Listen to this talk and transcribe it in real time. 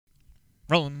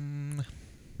Rolling.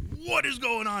 What is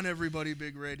going on, everybody?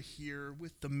 Big Red here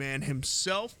with the man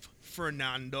himself,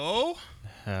 Fernando.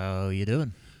 How you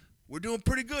doing? We're doing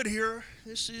pretty good here.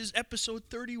 This is episode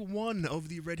 31 of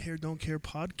the Red Hair Don't Care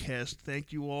podcast.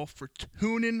 Thank you all for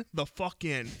tuning the fuck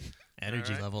in.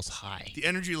 Energy All right. level's high. The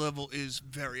energy level is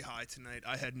very high tonight.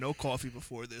 I had no coffee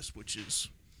before this, which is...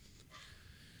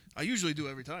 I usually do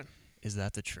every time. Is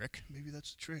that the trick? Maybe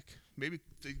that's the trick. Maybe,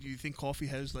 do you think coffee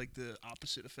has, like, the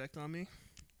opposite effect on me?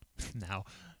 Now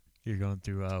you're going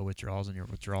through withdrawals, and your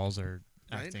withdrawals are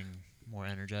Right? acting more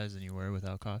energized than you were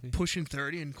without coffee. Pushing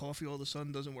 30 and coffee all of a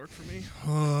sudden doesn't work for me?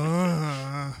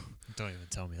 Don't even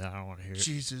tell me that. I don't want to hear it.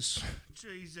 Jesus.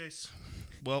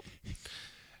 Well,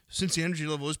 since the energy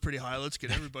level is pretty high, let's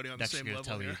get everybody on the Next, same you're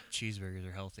level gonna tell here. me cheeseburgers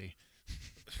are healthy.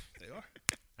 They are.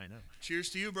 I know. Cheers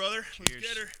to you, brother. Cheers.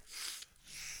 Let's get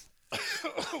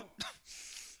her.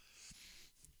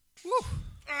 Woo.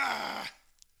 Ah.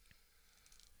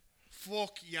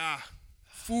 Fuck yeah.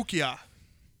 Fuck yeah.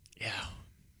 Yeah.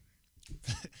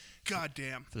 God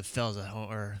damn. For the fellas at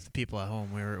home or the people at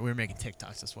home, we were making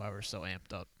TikToks. That's why we're so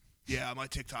amped up. Yeah, my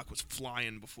TikTok was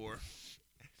flying before.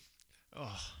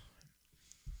 Oh,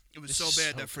 It was This so is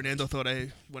bad so that Fernando thought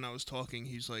when I was talking,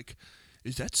 he's like,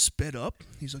 "Is that sped up?"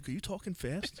 He's like, "Are you talking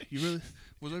fast?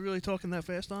 Was I really talking that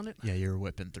fast on it?" yeah, you're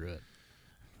whipping through it.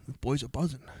 The boys are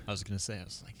buzzing. I was gonna say, I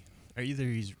was like, either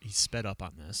he's sped up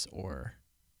on this, or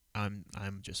I'm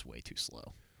just way too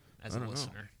slow as I a don't know.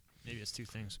 listener. Maybe it's two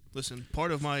things. Listen,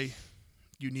 part of my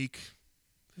unique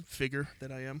figure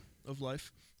that I am of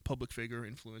life, public figure,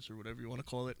 influencer, whatever you want to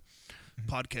call it,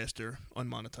 podcaster,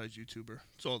 unmonetized YouTuber,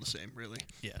 it's all the same, really.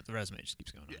 Yeah, the resume just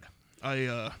keeps going on.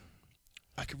 Yeah.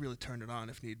 I could really turn it on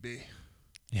if need be.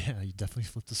 Yeah, you definitely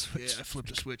flipped the switch. Yeah, I flipped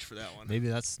a switch for that one. Maybe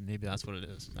that's what it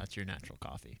is. That's your natural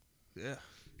coffee. Yeah,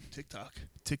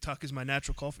 TikTok is my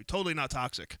natural coffee. Totally not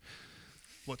toxic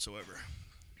whatsoever.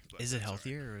 But Is it that's all right.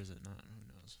 healthier or is it not?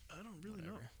 Who knows? I don't really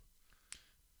know.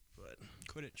 But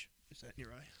Quidditch. is that in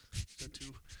your eye? Is that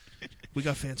too? We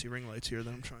got fancy ring lights here that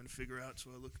I'm trying to figure out so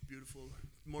I look beautiful,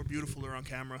 more beautifuler on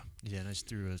camera. Yeah, and I just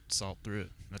threw a salt through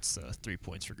it. That's 3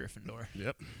 points for Gryffindor.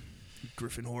 Yep.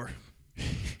 Griffin whore.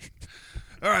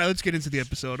 All right, let's get into the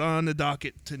episode. On the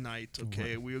docket tonight,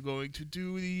 okay, we are going to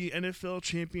do the NFL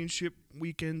Championship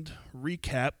weekend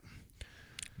recap.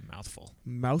 Mouthful.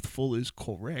 Mouthful is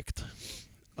correct.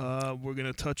 We're going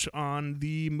to touch on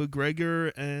the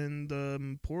McGregor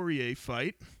and Poirier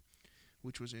fight,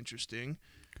 which was interesting.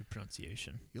 Good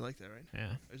pronunciation. You like that, right?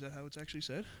 Yeah, Is that how it's actually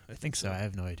said? I think so. I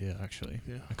have no idea actually.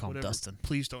 Yeah, I call him whatever. Dustin.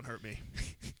 Please don't hurt me.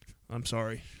 I'm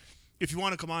sorry. If you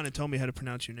want to come on and tell me how to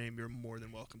pronounce your name, you're more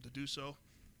than welcome to do so.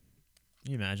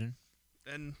 Can you imagine?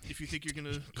 And if you think you're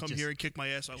going to come here and kick my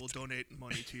ass, I will donate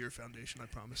money to your foundation, I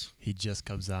promise. He just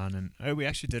comes on and we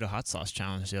actually did a hot sauce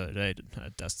challenge the other day.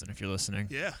 Dustin, if you're listening,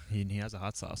 Yeah. he has a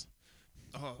hot sauce.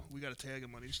 Oh, we got to tag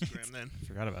him on Instagram then.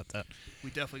 Forgot about that. We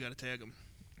definitely got to tag him.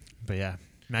 But yeah,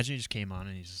 imagine he just came on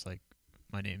and he's just like,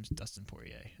 "My name's Dustin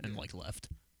Poirier," and Yeah. like left.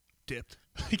 Dipped.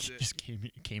 Like he it. just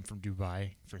came from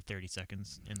Dubai for 30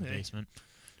 seconds in the Hey. basement.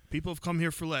 People have come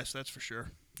here for less, that's for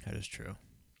sure. That is true.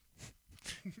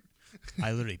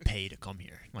 I literally pay to come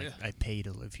here. Like Yeah. I pay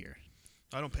to live here.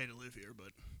 I don't pay to live here,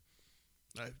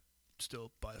 but I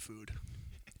still buy food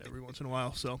every once in a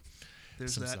while. So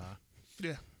there's Some that.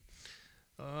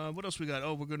 za. What else we got?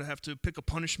 Oh, we're going to have to pick a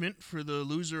punishment for the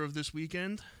loser of this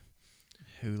weekend.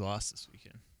 Who lost this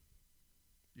weekend?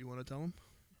 You want to tell him?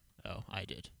 Oh, I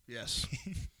did. Yes.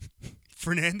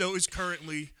 Fernando is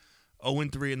currently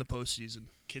 0-3 in the postseason.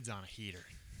 Kid's on a heater.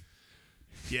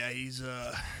 Yeah, he's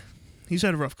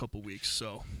had a rough couple weeks,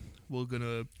 so we're going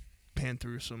to pan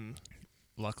through some.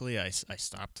 Luckily, I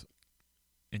stopped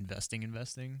investing, and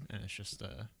it's just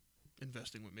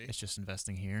Investing with me. it's just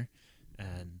investing here,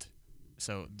 and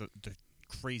so the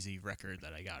crazy record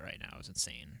that I got right now is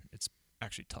insane. It's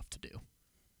actually tough to do.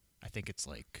 I think it's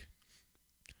like,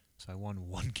 so I won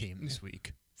one game this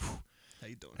week, How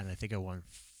you doing? and I think I won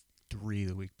 3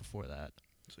 the week before that.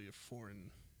 So you're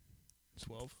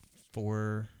 4-12.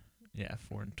 4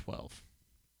 and 12.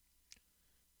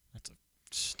 That's a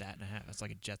stat and a half. That's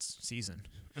like a Jets season,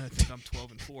 I think I'm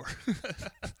 12-4.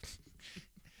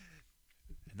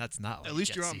 and that's not like At least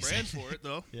Jets you're on season. brand for it,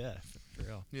 though. Yeah, for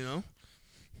real. You know?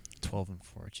 12 and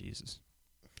 4. Jesus,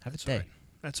 have a That's day. all right.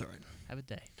 That's all right. Have a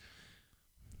day.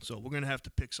 So we're going to have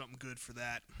to pick something good for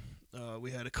that.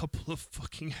 We had a couple of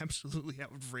fucking absolutely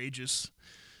outrageous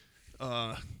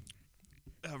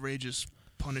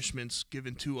punishments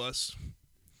given to us.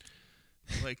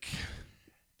 Like,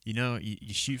 You know,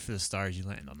 you shoot for the stars, you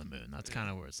land on the moon. That's kind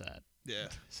of where it's at. Yeah.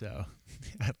 So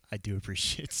I do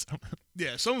appreciate some.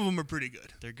 Yeah, some of them are pretty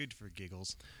good. They're good for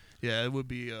giggles. Yeah, it would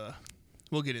be.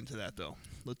 We'll get into that though.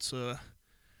 Let's.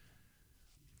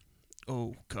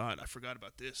 Oh God, I forgot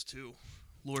about this too.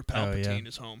 Lord Oh, yeah. Palpatine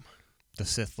is home. The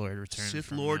Sith Lord returned. Sith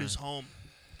from, Lord is home.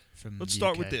 From Let's the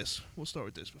start UK. with this. We'll start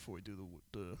with this before we do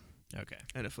the Okay.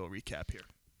 NFL recap here.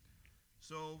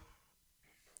 So,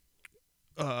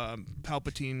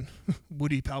 Palpatine,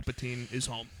 Woody Palpatine is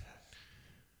home.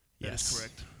 That is Yes.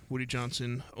 correct. Woody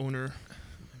Johnson, owner.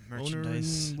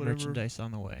 Merchandise. and whatever. Merchandise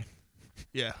on the way.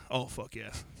 Yeah. Oh, fuck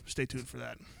yeah. Stay tuned for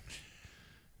that.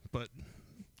 But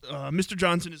Mr.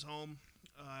 Johnson is home.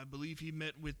 I believe he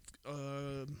met with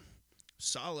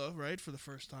Saleh, right, for the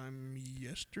first time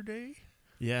yesterday?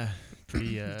 Yeah.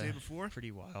 Pretty. The day before?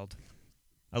 Pretty wild.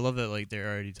 I love that. Like they're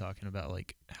already talking about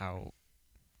like how,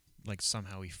 like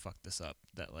somehow we fucked this up.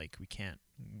 That like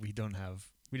we didn't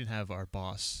have our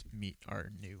boss meet our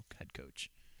new head coach.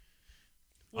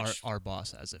 Our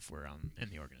boss, as if we're in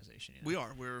the organization. You know? We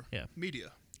are. We're Yeah.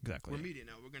 media. Exactly. We're media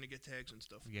now. We're going to get tags and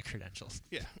stuff. We get credentials.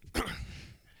 Yeah.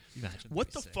 Imagine. What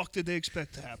that'd the be sick. fuck did they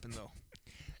expect to happen, though?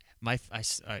 I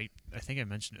think I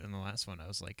mentioned it in the last one. I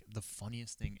was like, the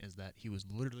funniest thing is that he was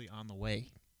literally on the way.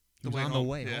 He was on the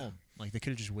way yeah. home. Like they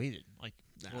could have just waited. Like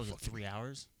Nah, what was it, fuck 3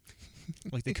 hours?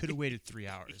 Like they could have waited 3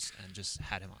 hours and just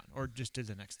had him on, or just did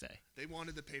the next day. They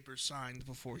wanted the papers signed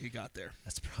before he got there.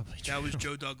 That's probably true. That was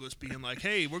Joe Douglas being like,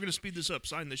 hey, we're going to speed this up.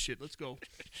 Sign this shit. Let's go.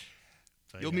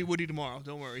 But, You'll yeah. meet Woody tomorrow.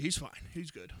 Don't worry. He's fine.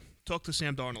 He's good. Talk to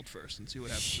Sam Darnold first and see what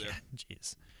happens there.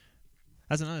 Jeez.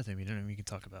 That's another thing we can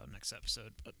talk about next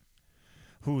episode. But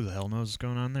who the hell knows what's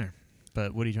going on there?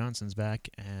 But Woody Johnson's back,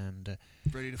 and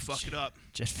Ready to fuck it up.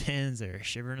 Jet fans are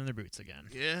shivering in their boots again.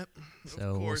 Yeah,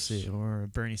 So of we'll course. see. Or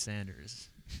Bernie Sanders.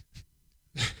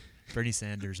 Bernie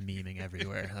Sanders memeing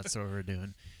everywhere. That's what we're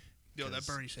doing. Yo, that 'Cause-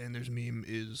 Bernie Sanders meme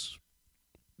is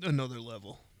another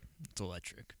level. It's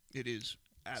electric. It is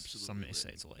absolutely. Some may lit. say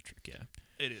it's electric, yeah.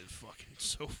 It is fucking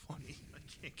so funny. I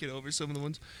can't get over some of the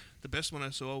ones. The best one I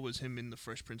saw was him in the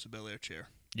Fresh Prince of Bel-Air chair.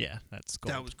 Yeah, that's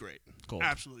gold. That was great. gold.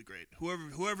 Absolutely great.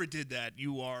 Whoever did that,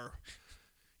 you're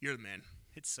the man.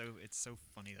 It's so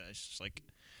funny that it's just like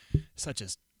such a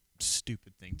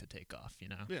stupid thing to take off, you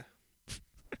know? Yeah.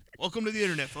 Welcome to the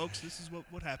internet, folks. This is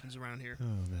what happens around here. Oh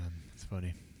man, it's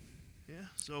funny. Yeah.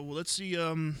 So let's see.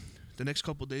 The next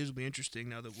couple of days will be interesting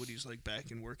now that Woody's like back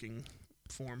in working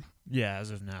form. Yeah, as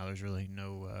of now, there's really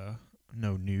no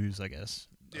news, I guess.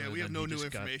 Yeah, other we have than no he new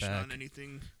just got information back. on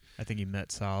anything. I think he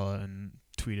met Salah and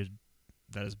tweeted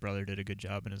that his brother did a good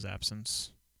job in his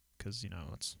absence, because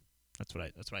that's what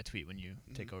I tweet when you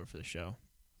take over for the show.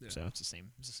 Yeah. So it's the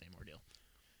same ordeal.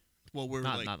 Well, we're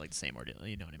Not like like the same ordeal.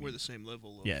 You know what I mean? we're the same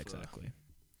level of yeah, exactly.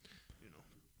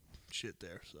 Shit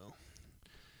there. So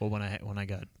Well, when I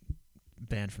got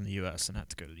banned from the U.S. and had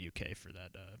to go to the U.K. for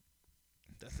that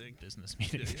that thing. business Yeah,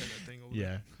 meeting, you had that thing over yeah,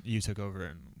 there. you took over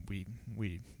and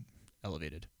we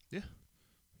elevated. You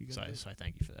got So that. I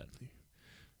thank you for that.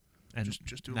 And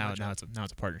Just doing my job. now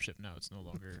it's a partnership. Now it's no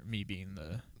longer me being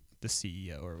the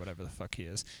CEO or whatever the fuck he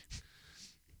is.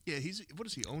 Yeah, what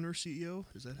is he? Owner, CEO?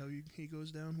 Is that how he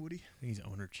goes down, Woody? I think he's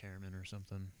owner, chairman, or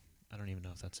something. I don't even know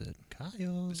if that's it.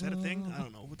 Kyle. Is that a thing? I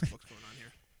don't know. What the fuck's going on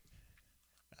here?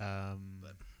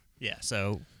 But- Yeah.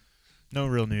 So, no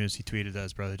real news. He tweeted that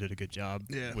his brother did a good job,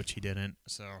 Yeah. which he didn't.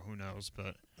 So who knows?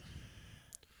 But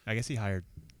I guess he hired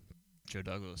Joe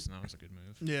Douglas, and that was a good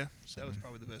move. Yeah, So that was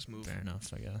probably the best move. fair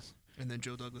enough, I guess. And then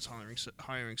Joe Douglas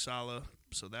hiring Saleh,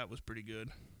 so that was pretty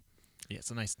good. Yeah, it's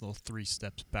a nice little 3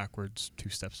 steps backwards, 2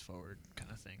 steps forward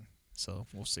kind of thing. So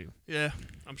we'll see. Yeah,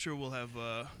 I'm sure we'll have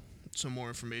some more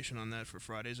information on that for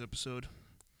Friday's episode.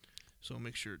 So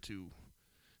make sure to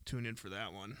tune in for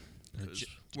that one. Because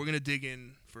we're going to dig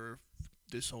in for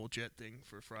this whole Jet thing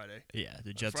for Friday. Yeah,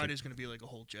 the Jets. Friday's going to be like a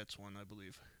whole Jets one, I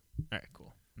believe. All right,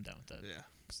 cool. I'm down with that. Yeah.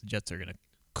 'Cause the Jets are gonna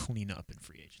clean up in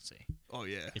free agency. Oh,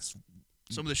 yeah. It's.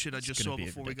 Some of the shit I it's just gonna saw be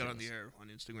before we got on the ridiculous. air on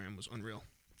Instagram was unreal.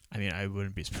 I mean, I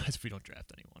wouldn't be surprised if we don't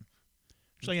draft anyone.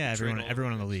 Just like yeah, Trade all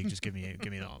everyone in the of league, just give me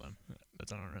all of them.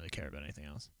 That's, I don't really care about anything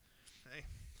else. Hey.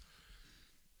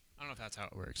 I don't know if that's how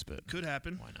it works, but Could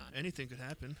happen. why not? Anything could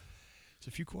happen. There's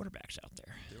a few quarterbacks out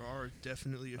there. There are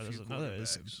definitely a Oh, few there's another-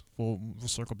 quarterbacks. We'll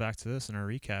circle back to this in our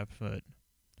recap, but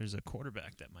there's a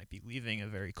quarterback that might be leaving a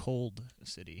very cold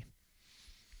city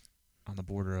on the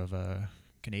border of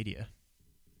Canada.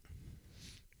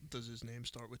 Does his name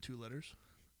start with 2 letters?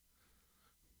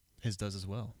 His does as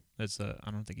well. It's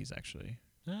I don't think he's actually.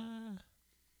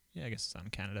 Yeah, I guess it's out in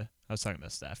Canada. I was talking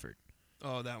about Stafford,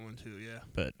 Oh, that one too, yeah.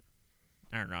 but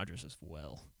Aaron Rodgers as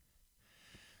well.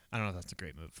 I don't know if that's a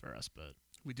great move for us, but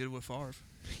We did it with Favre.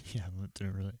 Yeah, but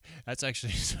didn't really. That's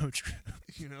actually so true.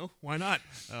 You know, why not?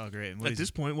 Oh, great. And At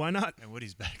this point, why not? and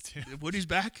Woody's back too. Woody's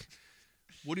back.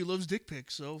 Woody loves dick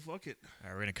pics, so fuck it. All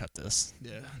right, we're gonna cut this.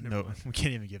 Yeah. No, we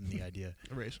can't even give him the idea.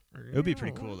 Erase. It would be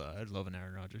pretty cool though. I'd love an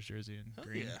Aaron Rodgers jersey in Hell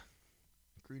green. yeah.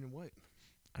 Green and white.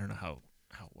 I don't know how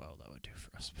well that would do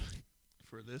for us.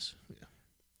 For this? Yeah.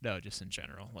 No, just in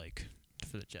general, like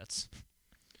for the Jets.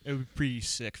 It would be pretty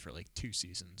sick for like 2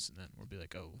 seasons, and then we'll be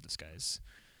like, oh, this guy's.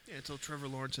 Yeah, until Trevor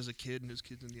Lawrence has a kid and his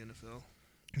kid's in the NFL.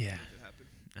 Yeah. Make it happen.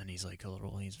 And he's like a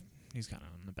little. He's kind of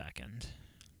on the back end.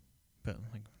 But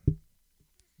like,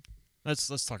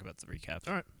 let's talk about the recap.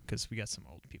 All right. Because we got some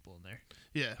old people in there.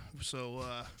 Yeah, so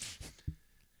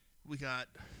we got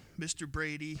Mr.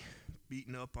 Brady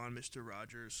beating up on Mr.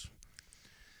 Rogers.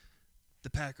 The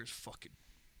Packers fucking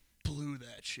blew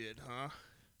that shit, huh?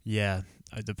 Yeah,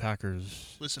 the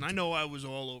Packers. Listen, I know I was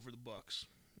all over the Bucks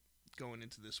going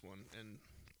into this one, and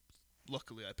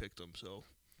luckily I picked them, so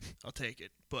I'll take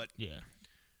it. But Yeah.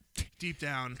 deep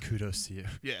down, Kudos to you.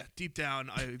 yeah, deep down,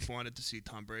 I wanted to see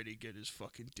Tom Brady get his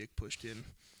fucking dick pushed in,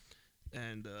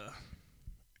 and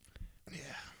yeah,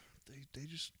 they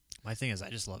just My thing is, I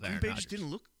just love Green Aaron Bay Rodgers. just didn't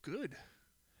look good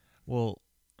Well,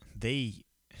 they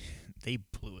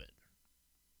blew it.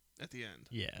 at the end.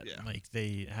 Yeah, Yeah. like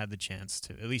they had the chance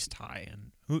to at least tie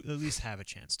and at least have a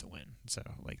chance to win. So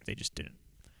like they just didn't.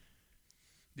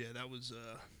 Yeah, that was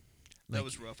Like,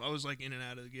 rough. I was like in and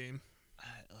out of the game.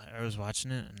 I was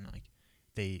watching it and like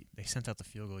they sent out the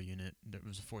field goal unit. There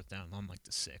was a 4th down on like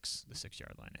the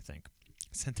 6-yard line, I think.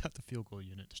 Sent out the field goal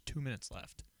unit. There's 2 minutes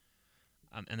left,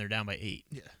 and they're down by 8.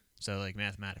 Yeah. So like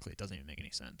mathematically, it doesn't even make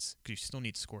any sense because you still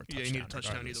need to score a touchdown. Yeah, you need a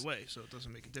touchdown regardless. either way, so it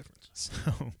doesn't make a difference.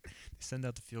 So they send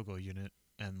out the field goal unit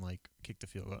and like kick the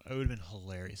field goal. It would have been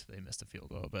hilarious if they missed a field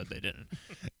goal, but they didn't.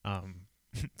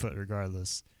 But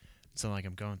regardless, so like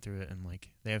I'm going through it and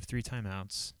like they have 3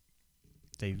 timeouts.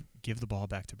 They give the ball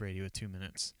back to Brady with 2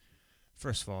 minutes.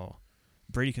 First of all,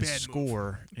 Brady can Bad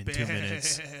score in 2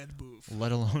 minutes, Bad move.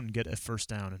 let alone get a 1st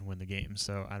down and win the game.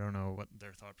 So I don't know what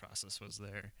their thought process was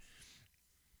there.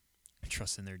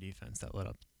 Trust in their defense that let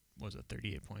up, was it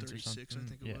 38 points 36, or something? I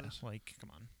think it was. Like, come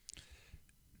on.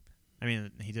 I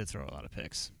mean, he did throw a lot of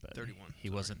picks, but 31, he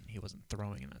sorry. wasn't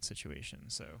throwing in that situation.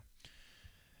 So,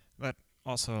 but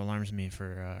also alarms me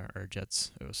for our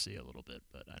Jets OC a little bit.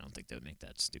 But I don't think they would make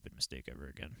that stupid mistake ever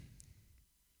again.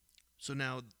 So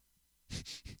now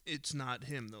it's not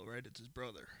him though, right? It's his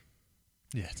brother.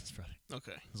 Yeah, it's his brother,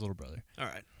 Okay. his little brother. All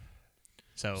right.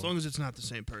 So As long as it's not the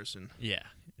same person. yeah,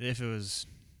 if it was,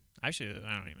 actually,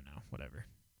 I don't even know. Whatever.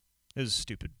 It was a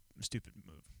stupid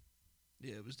move.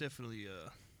 Yeah, it was definitely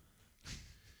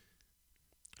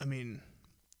I mean,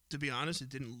 to be honest, it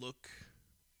didn't look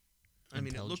it looked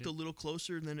Intelligent. a little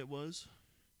closer than it was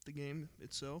the game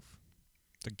itself.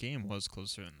 The game was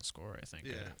closer than the score, I think.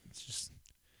 Yeah. It's just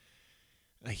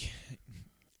like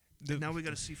And now we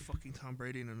got to see fucking Tom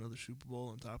Brady in another Super Bowl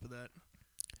on top of that.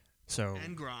 so.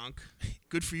 And Gronk.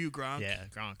 Good for you, Gronk. Yeah,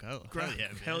 Gronk. Oh, Gronk. hell yeah,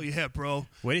 man. Hell yeah, bro.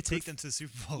 Way to take them to the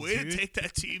Super Bowl, Way dude. to take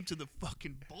that team to the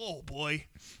fucking bowl, boy.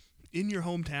 In your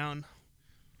hometown.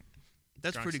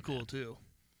 That's Gronk's pretty the cool, man. too.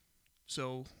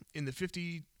 So, in the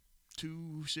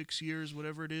 6 years,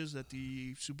 whatever it is, that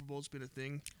the Super Bowl's been a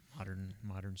thing,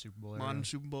 Modern Super Bowl era. modern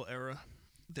Super Bowl era,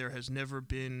 there has never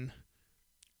been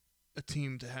a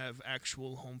team to have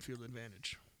actual home field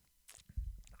advantage.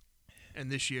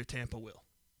 And this year, Tampa will.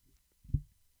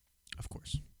 Of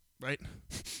course. Right?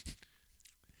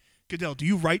 Goodell, do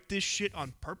you write this shit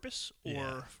on purpose? Or,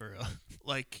 Yeah, for real.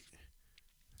 like,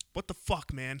 what the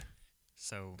fuck, man?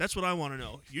 So That's what I want to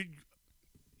know.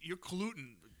 You're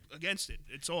colluding against it.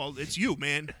 It's you,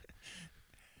 man.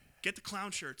 Get the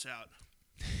clown shirts out.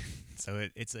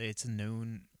 it's a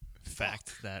known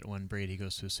fact that when Brady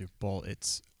goes to a Super Bowl,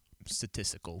 it's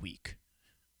statistical week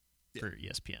for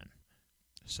ESPN.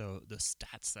 So the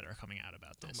stats that are coming out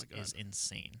about Oh this my God. is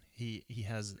insane. He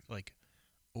has like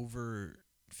over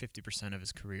 50% of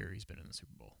his career he's been in the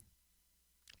Super Bowl.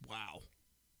 Wow.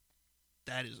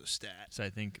 That is a stat. So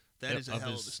I think That is a hell of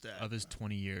a his, stat. Of his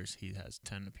 20 years, he has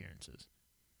 10 appearances.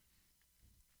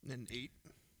 And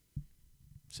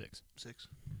 6. 6.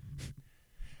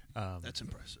 Um, That's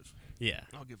impressive. yeah.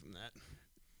 I'll give him that.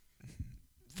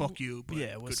 Fuck you, but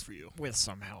Yeah, good for you. With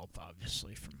some help,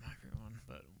 obviously, from everyone.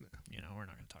 But, we're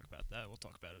not going to talk about that. We'll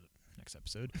talk about it next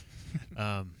episode.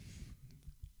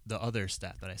 The other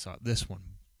stat that I saw, this one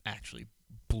actually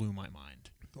blew my mind.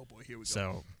 Oh, boy, here we go.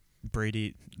 So,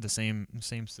 Brady, the same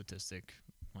statistic,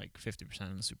 like 50%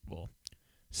 in the Super Bowl.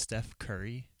 Steph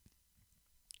Curry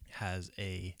has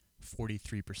a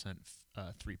 43%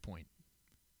 3-point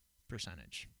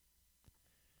percentage.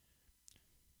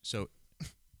 So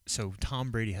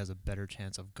Tom Brady has a better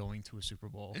chance of going to a Super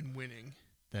Bowl And winning.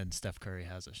 than Steph Curry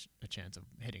has a chance of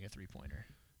hitting a 3-pointer.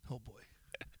 Oh boy.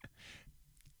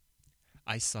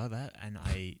 I saw that and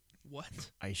What?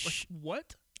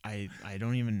 what? I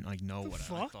don't even know The what I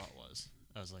fuck? thought was.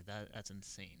 I was like that's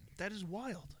insane. That is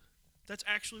wild. That's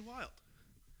actually wild.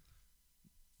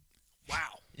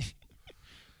 Wow.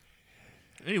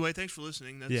 Anyway, thanks for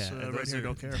listening. That's right those here, are-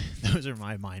 don't care. Those are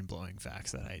my mind-blowing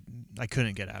facts that I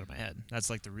couldn't get out of my head. That's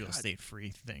like the real God. estate free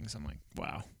things. I'm like,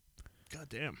 wow. God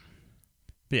damn.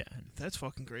 But yeah, That's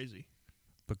fucking crazy.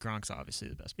 but Gronk's obviously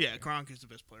the best. Yeah, player. Gronk is the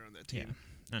best player on that team.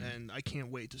 Yeah. And I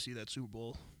can't wait to see that Super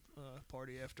Bowl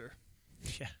party after.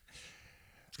 Yeah.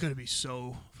 It's going to be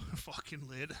so fucking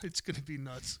lit. It's going to be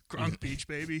nuts. Gronk Beach,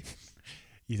 baby.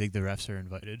 You think the refs are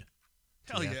invited?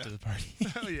 to Hell the yeah. After the party.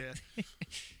 Hell yeah.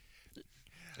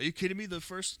 Are you kidding me? The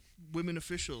first women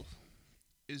official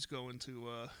is going to,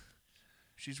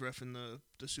 she's reffing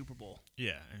the Super Bowl.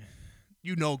 Yeah.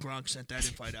 You know Gronk sent that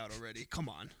invite out already. Come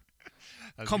on.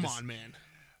 I was Come gonna on, man.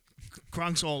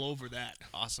 Gronk's all over that.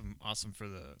 Awesome for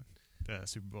the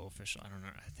Super Bowl official. I don't know.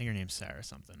 I think her name's Sarah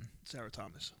something. Sarah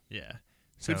Thomas. Yeah.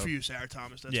 Good for you, Sarah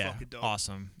Thomas. That's yeah, fucking dope.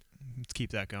 awesome. Let's keep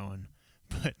that going.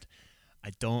 But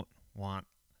I don't want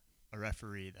a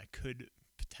referee that could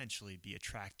potentially be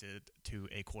attracted to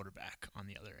a quarterback on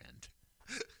the other end.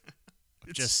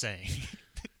 Just saying.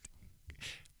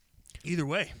 Either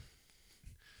way.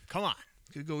 Come on.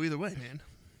 Could go either way, man.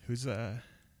 Who's And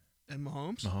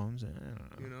Mahomes? Mahomes? I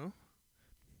don't know. You know?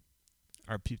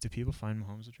 Do people find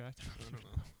Mahomes attractive? I don't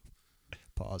know.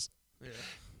 Pause. Yeah.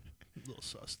 A little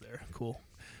sus there. Cool.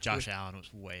 Josh Allen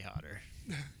was way hotter.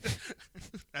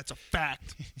 That's a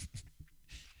fact.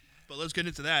 But let's get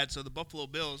into that. So the Buffalo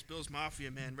Bills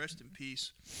Mafia, man, rest in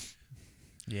peace.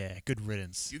 Yeah, good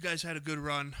riddance. You guys had a good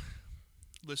run.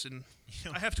 Listen,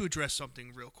 I have to address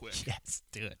something real quick. Yes,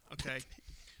 do it. Okay.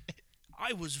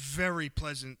 I was very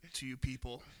pleasant to you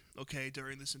people, okay,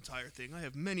 during this entire thing. I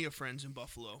have many of friends in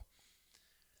Buffalo.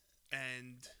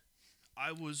 And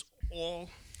I was all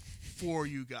for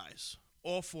you guys.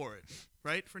 All for it.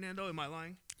 Right, Fernando? Am I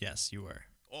lying? Yes, you were.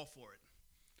 All for it.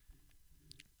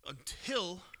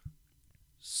 Until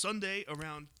Sunday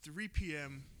around 3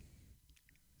 p.m.,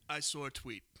 I saw a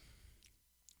tweet.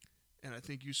 And I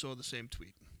think you saw the same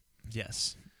tweet.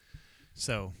 Yes.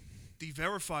 So, The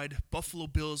verified Buffalo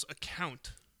Bills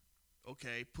account,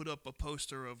 okay, put up a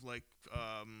poster of like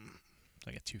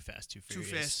like a Too Fast, Too Too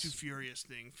Furious. Fast, Too Furious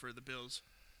thing for the Bills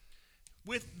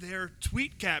with their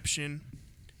tweet caption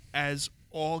as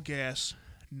all gas,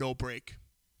 no break.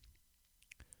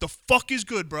 The fuck is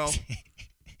good, bro?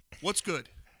 What's good?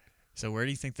 So where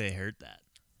do you think they heard that?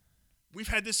 We've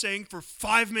had this saying for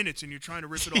 5 minutes and you're trying to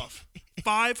rip it off.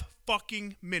 5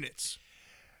 fucking minutes.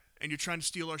 And you're trying to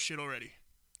steal our shit already.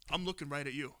 I'm looking right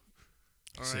at you.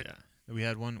 All So, right. yeah. We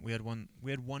had one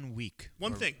week.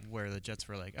 One where, thing. where the Jets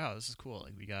were like, "Oh, this is cool.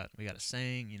 Like we got a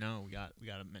saying, we got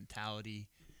a mentality,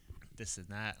 this and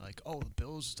that. Like, oh, the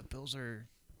Bills are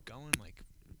going. Like,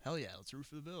 hell yeah, let's root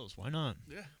for the Bills. Why not?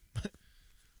 Yeah.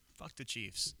 Fuck the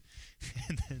Chiefs."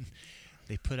 And then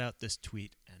they put out this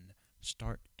tweet and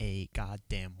start a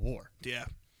goddamn war. Yeah.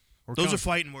 We're Those coming are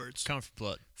fighting words. coming for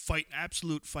blood.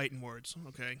 Absolute fighting words,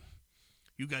 okay?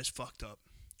 You guys fucked up.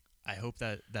 I hope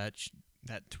that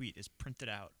tweet is printed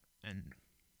out and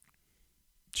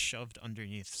shoved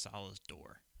underneath Salah's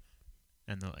door.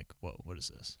 And they're like, "Whoa, what is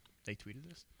this?" They tweeted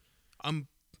this?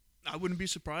 I wouldn't be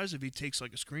surprised if he takes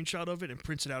like a screenshot of it and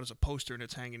prints it out as a poster and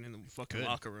it's hanging in the fucking Good.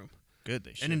 locker room. Good,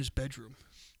 they should. And in his bedroom.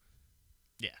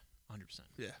 Yeah, 100%.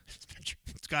 Yeah. It's picture.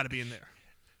 It's got to be in there.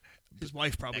 His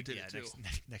wife probably did it too.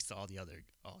 Next to all the other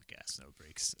all gas, no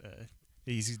brakes.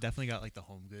 He's definitely got like the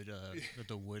home good,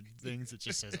 the wood things. It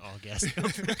just says all gas, no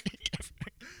brake.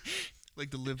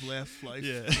 Like the live, laugh, life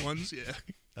Yeah. ones.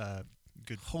 Yeah.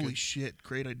 Good. Holy good, shit.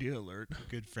 Great idea alert.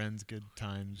 good friends, good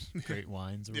times, great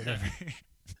wines, or Yeah. whatever.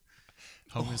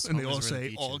 And they home all is where the say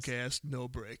beach all is. gas, no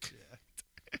brake.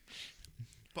 Yeah.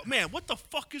 But man, what the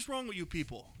fuck is wrong with you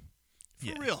people? For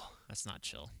Yeah. real. That's not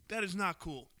chill. That is not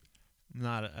cool.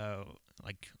 Not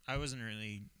I wasn't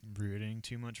really rooting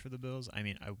too much for the Bills. I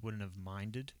mean, I wouldn't have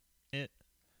minded it.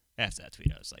 After that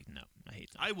tweet, I was like, no, I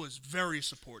hate them. I was very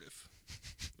supportive.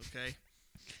 Okay?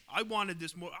 I wanted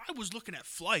this more. I was looking at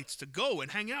flights to go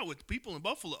and hang out with people in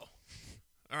Buffalo.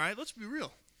 All right, let's be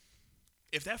real.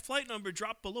 If that flight number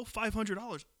dropped below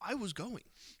 $500, I was going.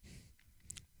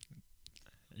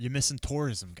 You're missing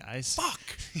tourism, guys. Fuck.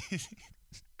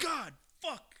 God,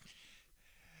 fuck.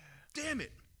 Damn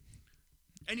it.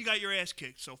 And you got your ass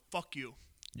kicked, so fuck you.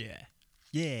 Yeah.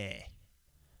 Yeah.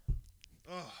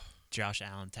 Ugh. Josh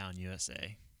Allentown,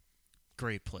 USA.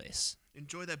 great place.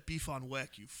 Enjoy that beef on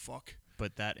weck, you fuck.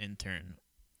 But that intern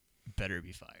better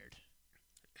be fired.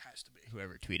 It has to be.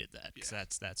 Whoever tweeted that, because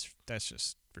that's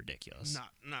just ridiculous.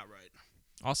 Not right.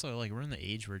 Also, like, we're in the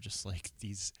age where just like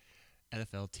these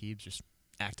NFL teams just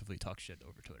actively talk shit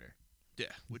over Twitter.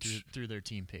 Yeah, which through their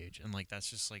team page, and like that's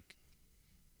just like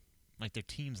their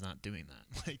team's not doing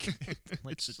that. Like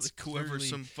it's like whoever clearly,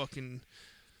 some fucking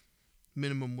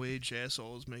minimum wage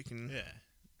asshole is making. yeah.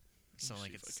 So Let me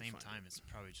like see at if the I can same find time, it's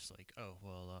probably just like, oh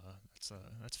well,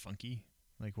 that's funky.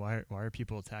 Like why are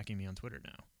people attacking me on Twitter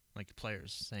now? Like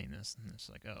players saying this, and it's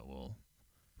like, oh well,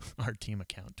 our team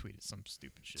account tweeted some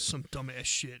stupid shit. Some dumbass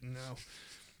shit, and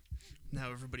now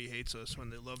everybody hates us when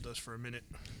they loved us for a minute.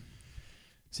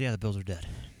 So yeah, the Bills are dead.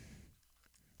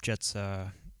 Jets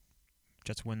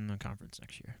win the conference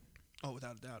next year. Oh,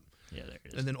 without a doubt. Yeah, there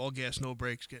it is. And then all gas, no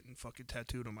brakes, getting fucking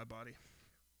tattooed on my body.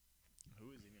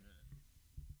 Who is he gonna?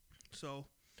 So,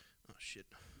 oh shit.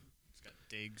 He's got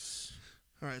Diggs.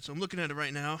 All right, so I'm looking at it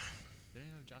right now. They don't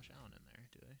have Josh Allen in there,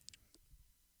 do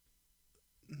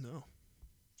they? No.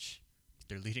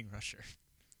 Their leading rusher.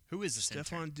 Who is this intern?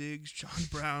 Stephon Diggs, John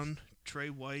Brown, Trey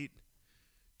White,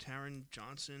 Taron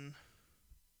Johnson.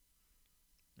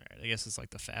 All right, I guess it's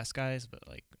like the fast guys, but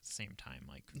like at the same time,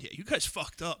 like Yeah, you guys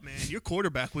fucked up, man. Your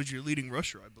quarterback was your leading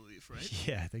rusher, I believe, right?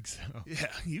 yeah, I think so. Yeah,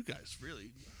 you guys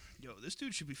really. Yo, this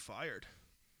dude should be fired.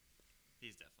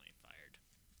 He's definitely fired.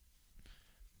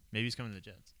 Maybe he's coming to the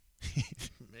Jets.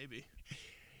 Maybe.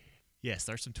 Yeah,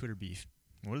 start some Twitter beef.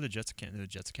 What are the Jets account? The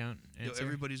Jets account? Yo,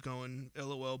 everybody's going,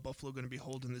 LOL, Buffalo going to be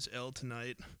holding this L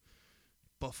tonight.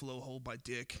 Buffalo hold by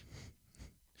dick.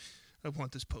 I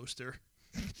want this poster.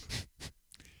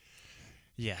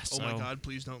 Yeah. Oh my God,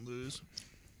 please don't lose.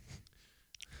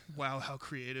 Wow, how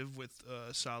creative with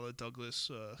Salah,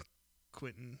 Douglas,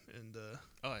 Quentin, and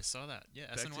Oh, I saw that. Yeah,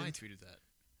 Becton. SNY tweeted that.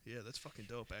 yeah, that's fucking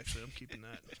dope. Actually, I'm keeping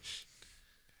that.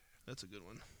 That's a good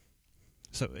one.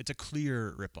 So it's a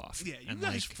clear ripoff. Yeah, you and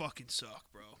guys like, fucking suck,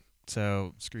 bro.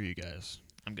 so screw you guys.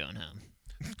 I'm going home.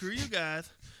 Screw you guys.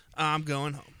 I'm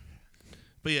going home.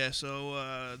 But yeah, so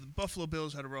the Buffalo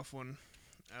Bills had a rough one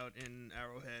out in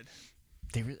Arrowhead.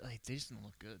 They just didn't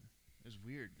look good. It was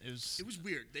weird. It was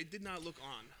weird. They did not look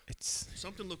on. It's.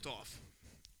 Something looked off.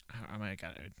 I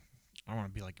don't want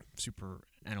to be like super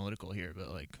analytical here,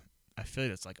 but like I feel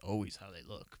like it's like always how they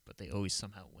look, but they always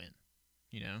somehow win.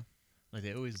 You know, like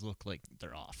they always look like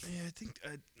they're off. Yeah, I think.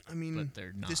 I mean, but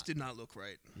they're not. this did not look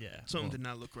right. Yeah, Something did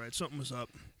not look right. Something was up.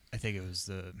 I think it was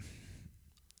the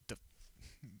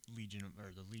Legion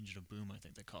of Boom. I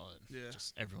think they call it. Yeah.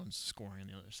 Just everyone's scoring on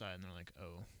the other side, and they're like,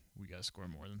 "Oh, we gotta score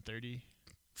more than 30."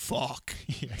 Fuck.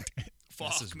 Yeah.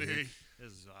 Fuck me. Weird.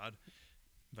 This is odd.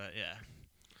 But yeah.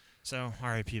 So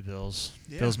R.I.P. Bills.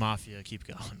 Yeah. Bills Mafia, keep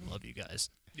going. Love you guys.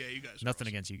 Yeah, you guys. are Nothing awesome.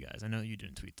 against you guys. I know you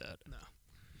didn't tweet that. No.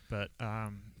 But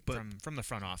But from the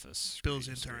front office, Bills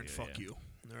screw intern, fuck yeah. you.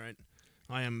 All right.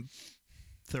 I am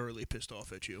thoroughly pissed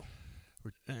off at you.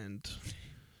 And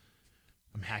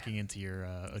I'm hacking into your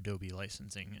Adobe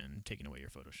licensing and taking away your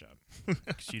Photoshop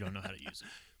because you don't know how to use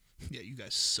it. yeah, you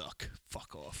guys suck.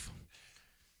 Fuck off.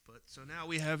 But so now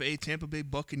we have a Tampa Bay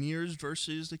Buccaneers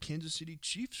versus the Kansas City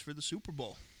Chiefs for the Super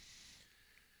Bowl.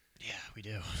 Yeah, we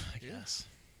do. I Yeah. guess.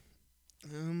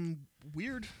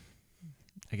 Weird.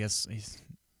 I guess he's.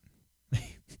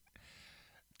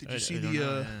 Did you I see don't the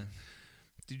know, yeah.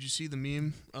 Did you see the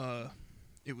meme?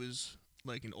 It was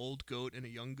like an old goat and a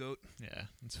young goat Yeah,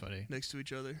 it's funny. next to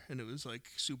each other, and it was like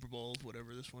Super Bowl,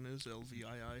 whatever this one is,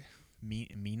 LVII.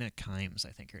 Mina Kimes, I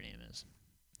think her name is.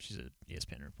 She's a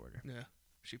ESPN reporter. Yeah,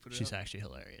 she put it She's up. actually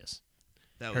hilarious.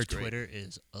 That Her was great. Twitter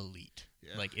is elite.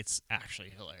 Yeah. Like, it's actually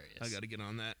hilarious. I got to get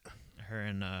on that. Her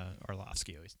and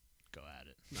Orlovsky always go at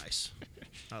it. Nice.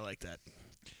 I like that.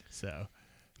 So,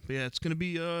 But yeah, it's gonna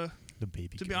be the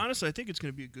baby. to be goat. honest, I think it's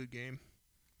gonna be a good game.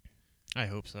 I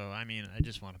hope so. I mean, I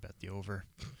just want to bet the over.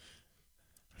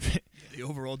 The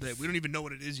overall day, we don't even know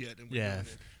what it is yet. And we're Yeah. doing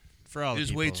it. For all It the is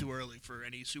people. way too early for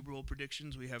any Super Bowl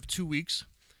predictions. We have 2 weeks.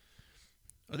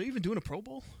 Are they even doing a Pro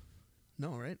Bowl?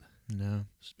 No, right? No.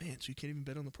 Man, so you can't even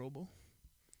bet on the Pro Bowl?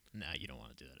 Nah, you don't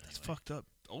want to do that anyway. That's fucked up.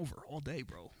 Over all day,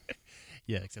 bro.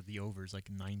 Yeah, except the over is like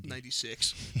 90.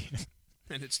 96.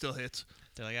 And it still hits.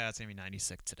 They're like, it's going to be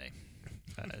 96 today.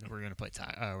 We're going to play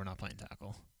we're not playing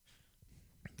tackle.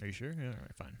 Are you sure? Yeah, all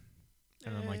right, fine.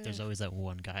 And then, like, there's always that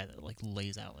one guy that, like,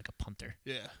 lays out like a punter.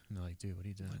 Yeah. And they're like, dude, what are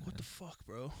you doing? Like, what the fuck,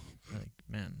 bro? They're like,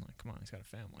 man, like, come on, he's got a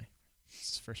family.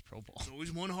 It's his first Pro Bowl. There's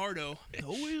always one hardo.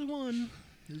 Always one.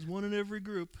 There's one in every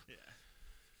group. Yeah.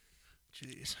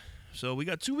 Jeez. So we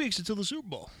got 2 weeks until the Super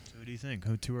Bowl. So what do you think?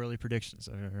 Who too early predictions?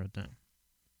 I wrote down.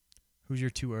 Who's your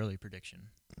too early prediction?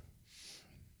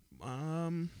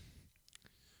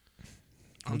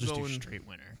 We'll I'm just do going straight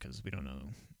winner because we don't know.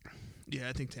 Yeah,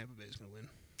 I think Tampa Bay is gonna win.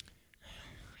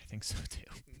 I think so too.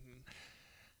 Mm-hmm.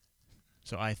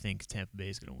 So I think Tampa Bay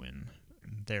is going to win.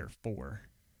 Therefore,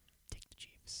 take the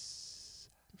Chiefs.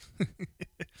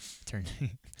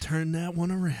 Turn that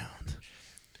one around.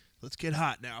 Let's get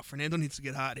hot now. Fernando needs to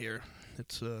get hot here.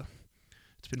 It's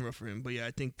been rough for him, but yeah,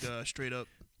 I think straight up,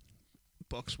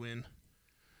 Bucks win.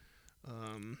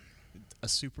 A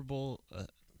Super Bowl,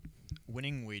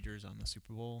 winning wagers on the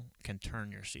Super Bowl can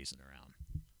turn your season around.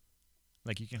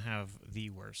 Like you can have the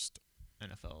worst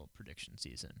NFL prediction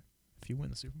season. If you win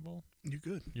the Super Bowl, You're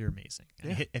good. you're amazing.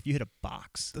 And Yeah. if you hit a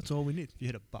box, That's all we need. if you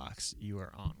hit a box, you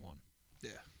are on one.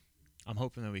 Yeah. I'm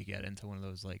hoping that we get into one of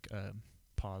those like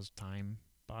pause time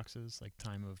boxes, like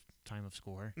time of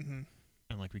score, Mm-hmm.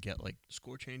 and like we get like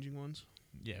Score changing ones.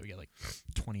 we get like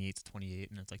 28 to 28,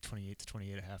 and it's like 28 to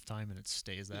 28 at halftime, and it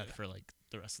stays that Yeah. for like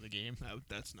the rest of the game.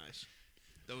 That's nice.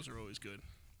 Those are always good.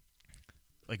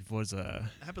 Like it was It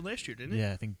happened last year, didn't it?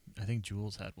 yeah, I think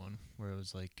Jules had one where it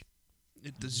was like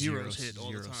The zeros hit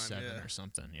all the time. 0-7 Yeah. or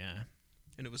something. Yeah,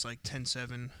 And it was like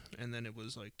 10-7, and then it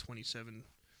was like 27-30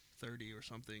 or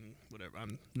something. Whatever.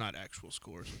 I'm not actual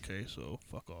scores, okay? So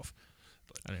fuck off.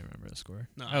 I didn't remember the score.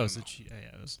 No, Oh, I it was don't yeah,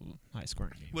 it was a high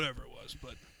scoring game. Whatever it was,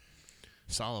 but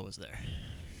Salah was there,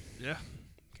 yeah.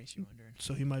 in case you're wondering.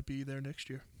 So he might be there next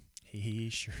year. He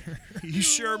sure. He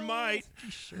sure might.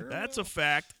 He sure. That's a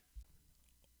fact.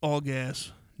 All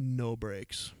gas, no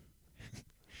brakes.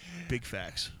 Big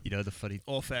facts. You know the funny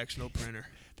All facts, no printer.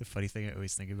 thing I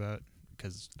always think about,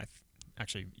 because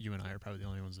actually you and I are probably the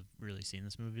only ones who've really seen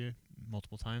this movie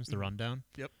multiple times. The Mhm. Rundown.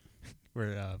 Yep.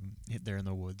 Where they're in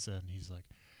the woods and he's like,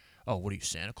 "Oh, what are you,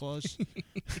 Santa Claus?"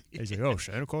 He's like, "Oh,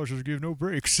 Santa Claus doesn't give no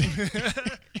breaks."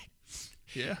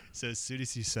 Yeah. So as soon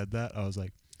as he said that, I was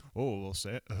like, "Oh, well,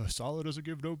 Salah doesn't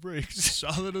give no breaks."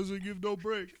 Solid doesn't give no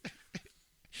break.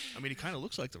 I mean, he kind of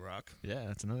looks like The Rock, Yeah,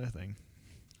 that's another thing.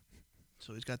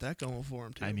 so he's got that going for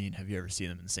him too. I mean, have you ever seen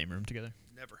them in the same room together?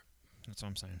 Never. That's what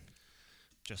I'm saying.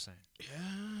 Just saying.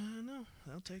 Yeah, no,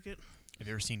 I'll take it. Have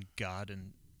you ever seen God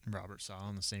and Robert Salah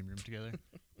in the same room together?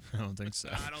 I don't think so.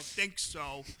 I don't think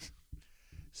so.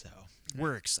 So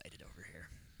we're excited over here.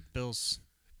 Bills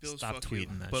stop fuck you.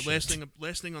 tweeting that But shit.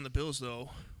 last thing on the Bills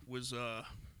though was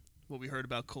what we heard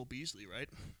about Cole Beasley, right?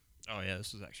 Oh yeah,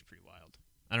 this was actually pretty wild.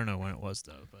 I don't know when it was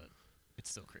though, but it's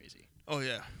still crazy. Oh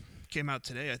yeah, came out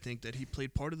today. I think that he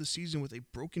played part of the season with a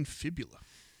broken fibula.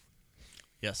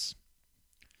 Yes.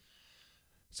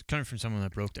 So coming from someone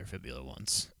that broke their fibula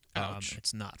once, Ouch.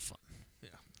 it's not fun. Yeah.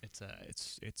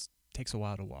 It's takes a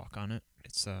while to walk on it.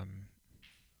 It's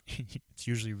it's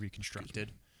usually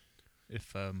reconstructed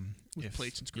if With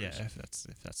plates and screws. Yeah, if that's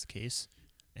the case,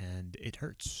 and it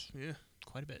hurts Yeah.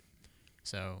 quite a bit.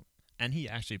 So, and he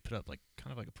actually put up like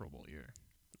kind of like a Pro Bowl year.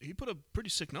 He put up pretty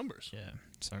sick numbers. Yeah.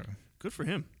 So Good for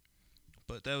him.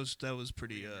 But that was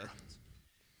pretty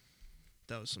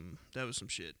that was some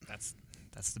shit.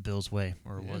 that's the Bills' way,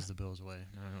 or it Yeah. was the Bills' way.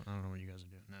 I don't know what you guys are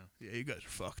doing now. Yeah, you guys are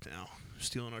fucked now.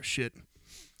 Stealing our shit.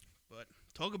 But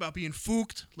talk about being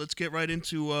fooked. Let's get right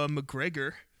into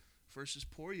McGregor versus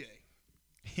Poirier.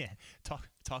 Yeah.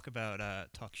 Talk about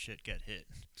talk shit, get hit.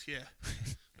 Yeah.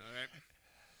 All right.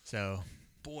 So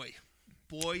Boy,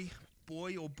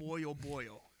 oh boy, oh boy,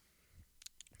 oh.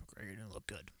 McGregor didn't look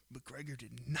good. McGregor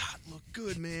did not look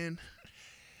good, man.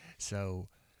 So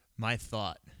my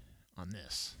thought on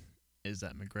this is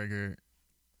that McGregor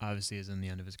obviously is in the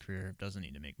end of his career, doesn't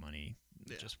need to make money,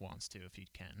 Yeah. just wants to if he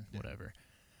can, Yeah. whatever.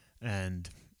 And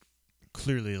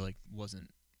clearly like wasn't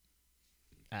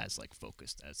as like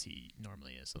focused as he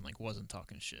normally is, and like wasn't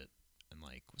talking shit, and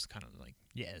like was kind of like,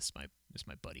 yeah, this is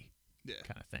my buddy Yeah.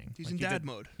 kind of thing. He's Like, in he dad did-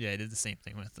 mode. Yeah, he did the same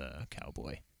thing with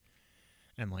Cowboy,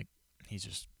 and like he's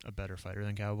just a better fighter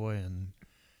than Cowboy, and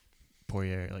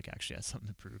Poirier like actually has something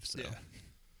to prove. So Yeah.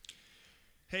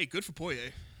 Hey, good for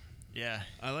Poirier. yeah.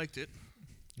 I liked it.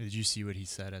 Did you see what he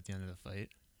said at the end of the fight?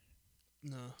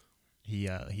 No. He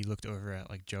looked over at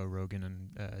like Joe Rogan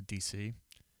and DC,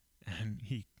 and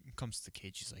he comes to the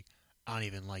cage. He's like, I don't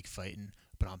even like fighting,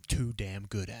 but I'm too damn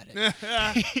good at it.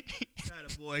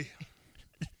 Atta boy.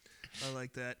 I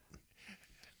like that.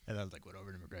 And I was like, went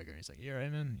over to McGregor, and he's like, you all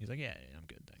right, man? He's like, yeah, I'm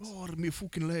good, thanks. Oh, my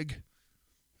fucking leg.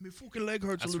 My fucking leg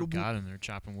hurts That's a little what bit. got him there,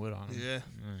 chopping wood on him. Yeah.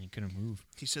 He couldn't move.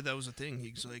 He said that was a thing.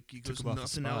 He Took goes, him off the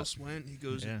nothing spot. else went. He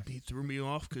goes, Yeah. he threw me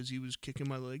off because he was kicking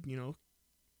my leg,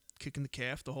 kicking the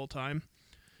calf the whole time,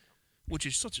 which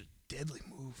is such a deadly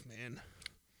move, man.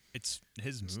 It's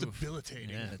his It's move. debilitating.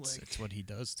 Yeah, it's what he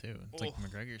does too. It's like Oh.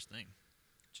 McGregor's thing,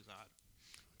 which is odd.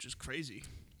 Which is crazy.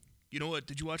 You know what?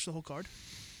 Did you watch the whole card?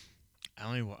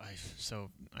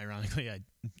 So ironically, I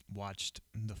watched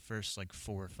the first like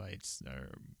 4 fights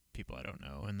or people I don't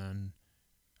know, and then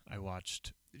I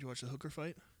watched Did you watch the Hooker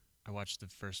fight? the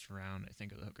first round, I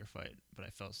think, of the Hooker fight, but I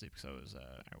fell asleep because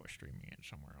I was streaming it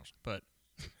somewhere else. But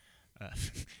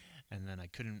and then I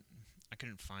couldn't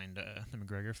find the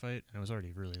McGregor fight, and it was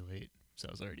already really late, so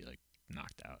I was already like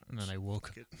knocked out. And then I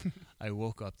woke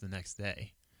up the next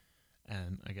day,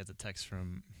 and I get the text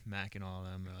from Mac and all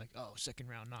of them. They're like, "Oh, second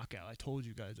round knockout! I told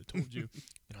you guys, I told you."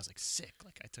 And I was like, sick.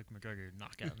 Like I took McGregor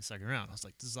knockout in the second round. I was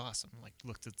like, this is awesome. Like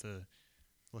looked at the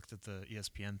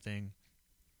ESPN thing.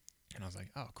 And I was like,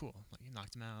 oh, cool. Like, you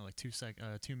knocked him out like 2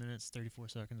 minutes, 34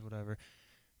 seconds, whatever.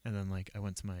 And then, like, I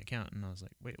went to my account, and I was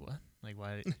like, wait, what? Like,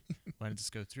 why did this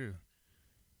go through?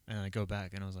 And I go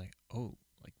back, and I was like, oh,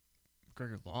 like,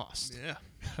 McGregor lost. Yeah.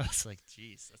 I was like,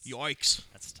 jeez. Yikes.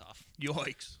 That's tough.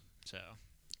 Yikes. So.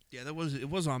 Yeah, it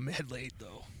was on mad late,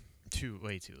 though.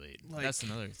 Way too late. Like, that's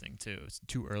another thing, too. It's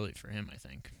too early for him, I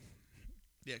think.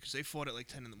 Yeah, because they fought at, like,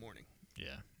 10 in the morning.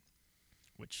 Yeah.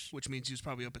 Which means he was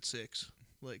probably up at 6.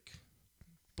 Like,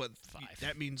 but 5.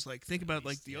 That means, like, think about,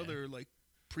 like, the yeah. other, like,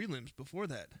 prelims before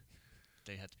that.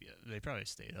 They had to be. They probably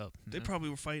stayed up. They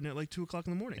probably were fighting at, like, 2 o'clock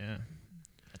in the morning. Yeah.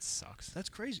 That sucks. That's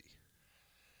crazy.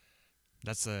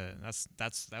 That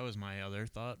was my other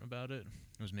thought about it.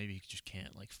 It was maybe he just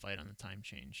can't, like, fight on the time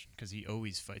change, because he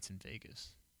always fights in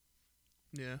Vegas.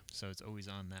 Yeah. So it's always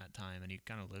on that time, and he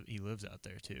kind of he lives out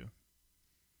there too,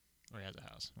 or he has a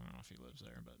house. I don't know if he lives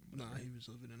there, but Nah, he was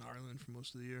living in Ireland for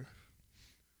most of the year.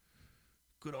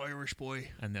 Good Irish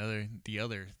boy. And the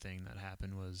other thing that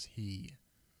happened was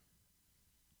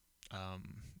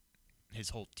his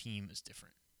whole team is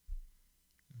different.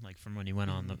 Like from when he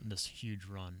went on this huge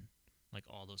run, like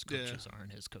all those coaches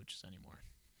aren't his coaches anymore.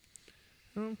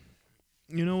 Well,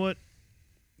 you know what?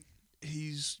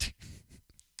 I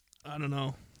don't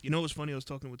know. You know what's funny? I was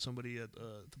talking with somebody at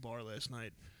the bar last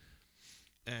night,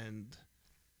 and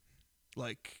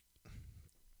like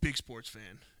big sports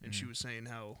fan, and she was saying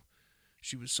how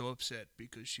she was so upset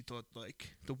because she thought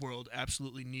like the world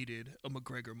absolutely needed a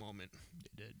McGregor moment.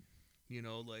 They did. You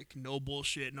know, like no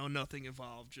bullshit, no nothing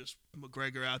involved, just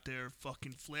McGregor out there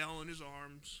fucking flailing his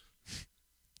arms,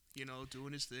 you know,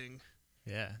 doing his thing.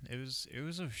 Yeah, it was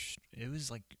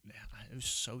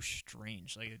so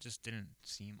strange. Like it just didn't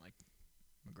seem like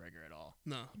McGregor at all.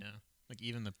 No. You know, like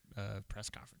even the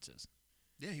press conferences.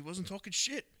 Yeah, he wasn't talking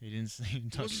shit. He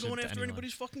wasn't going after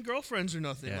anybody's fucking girlfriends or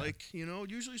nothing. Yeah. Like, you know,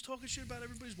 usually he's talking shit about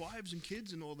everybody's wives and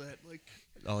kids and all that. Like,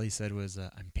 all he said was,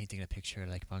 "I'm painting a picture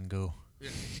like Van Gogh. Yeah.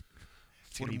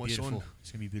 It's gonna be beautiful.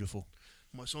 It's gonna be beautiful.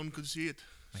 My son could see it.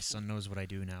 My son knows what I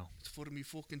do now. It's for me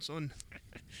fucking son."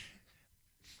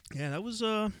 Yeah, that was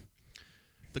the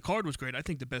card was great. I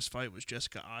think the best fight was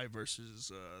Jessica Eye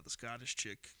versus the Scottish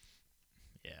chick.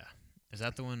 Yeah, is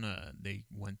that the one they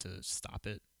went to stop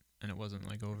it and it wasn't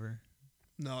like over?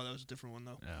 No, that was a different one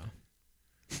though. Yeah,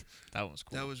 that one was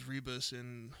cool. That was Rebus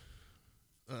and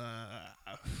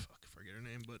I forget her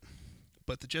name,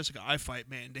 but the Jessica Eye fight,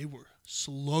 man, they were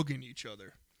slugging each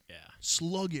other. Yeah,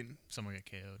 slugging. Someone got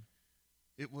KO'd.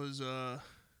 It was because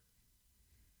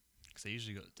they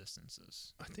usually go the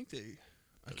distances. I think they.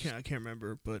 I can't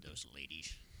remember, but those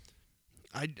ladies.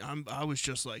 I was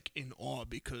just like in awe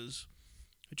because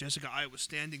Jessica Eye was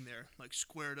standing there like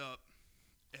squared up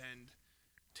and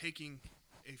taking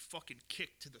a fucking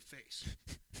kick to the face,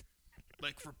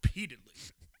 like repeatedly.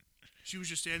 She was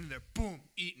just standing there, boom,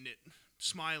 eating it,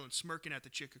 smiling, smirking at the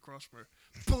chick across from her,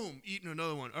 boom, eating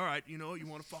another one. All right, you know, you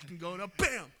want to fucking go now,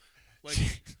 bam, like.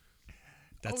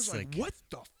 That's I was like, what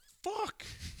the fuck?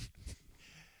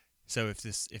 So if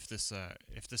this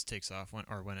takes off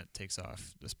when it takes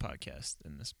off, this podcast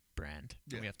and this brand,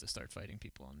 then we have to start fighting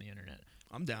people on the internet.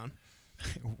 I'm down.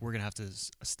 We're gonna have to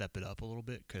step it up a little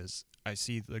bit because I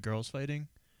see the girls fighting,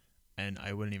 and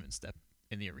I wouldn't even step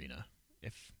in the arena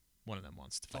if one of them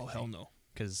wants to fight. Oh hell no!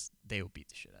 Because they will beat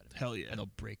the shit out of me. Hell yeah! And they'll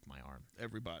break my arm.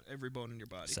 Every bone in your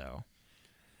body. So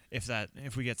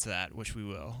if we get to that, which we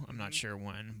will, I'm not sure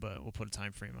when, but we'll put a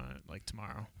time frame on it, like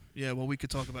tomorrow. Yeah, well, we could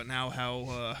talk about now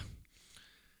how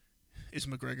is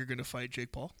McGregor going to fight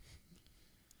Jake Paul?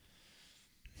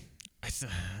 I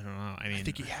don't know. I mean, I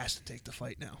think he has to take the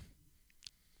fight now.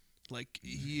 Like,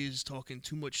 he is talking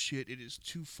too much shit. It is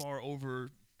too far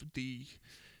over the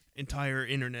entire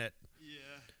internet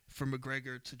for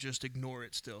McGregor to just ignore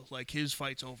it still. Like, his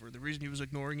fight's over. The reason he was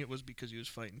ignoring it was because he was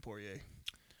fighting Poirier.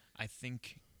 I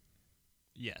think,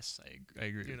 yes, I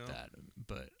agree with that.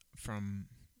 But from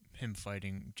him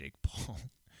fighting Jake Paul,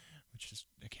 which is,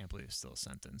 I can't believe it's still a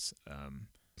sentence.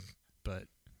 But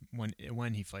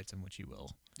when he fights him, which he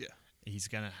will, he's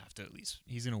gonna have to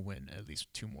he's gonna win at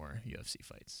least 2 more UFC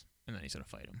fights, and then he's gonna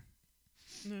fight him.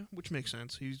 Yeah, which makes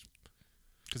sense.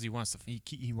 Because he wants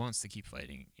to keep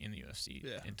fighting in the UFC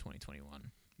in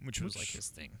 2021, which was like his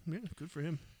thing. Yeah, good for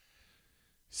him.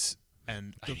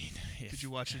 And I mean, did you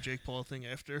watch the Jake Paul thing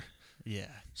after?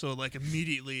 Yeah. So like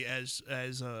immediately as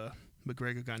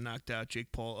McGregor got knocked out,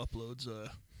 Jake Paul uploads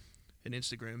an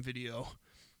Instagram video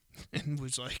and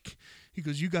was like, he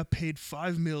goes, "You got paid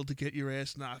 $5 million to get your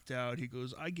ass knocked out." He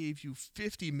goes, "I gave you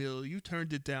 $50 million, you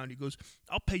turned it down." He goes,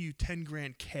 "I'll pay you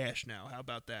 $10,000 cash now. How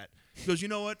about that?" He goes, "You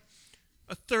know what?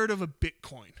 A third of a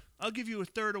Bitcoin. I'll give you a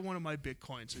third of one of my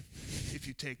Bitcoins if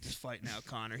you take this fight now,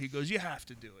 Conor." He goes, "You have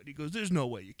to do it." He goes, "There's no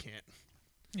way you can't."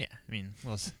 Yeah, I mean,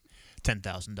 well, it's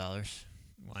 $10,000.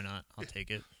 Why not? I'll take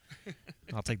it.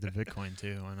 I'll take the Bitcoin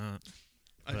too. Why not?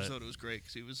 I just thought it was great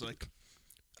because he was like,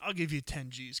 "I'll give you 10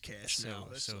 G's cash now."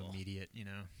 That's so all. immediate, you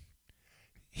know.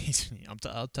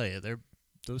 I'll tell you,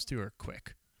 those two are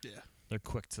quick. Yeah, they're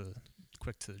quick to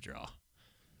the draw.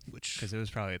 Because it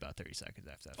was probably about 30 seconds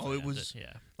after that. Oh, it was.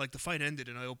 Yeah. Like the fight ended,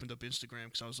 and I opened up Instagram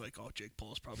because I was like, "Oh, Jake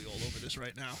Paul's probably all over this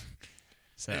right now."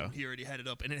 So and he already had it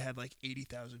up, and it had like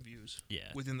 80,000 views.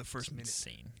 Yeah. Within the first minute.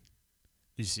 Insane.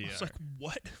 You see? I was like,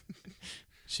 "What?"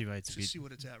 She might tweet. See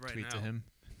what it's at right tweet now. to him.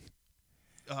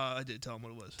 I did tell him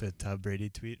what it was. The Tom Brady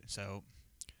tweet. So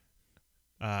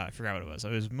I forgot what it was.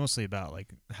 It was mostly about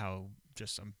like how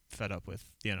just I'm fed up with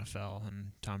the NFL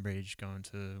and Tom Brady just going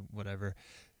to whatever,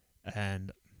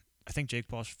 and I think Jake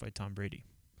Paul should fight Tom Brady.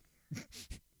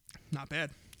 Not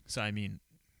bad. So, I mean,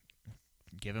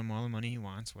 give him all the money he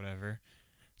wants, whatever.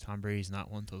 Tom Brady's not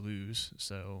one to lose,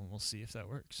 so we'll see if that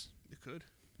works. It could.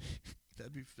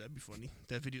 That'd be funny.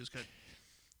 That video's got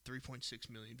 3.6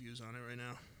 million views on it right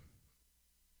now.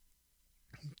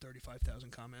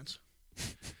 35,000 comments.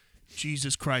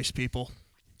 Jesus Christ, people.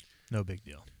 No big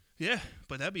deal. Yeah,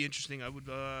 but that'd be interesting. I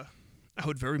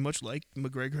would very much like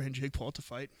McGregor and Jake Paul to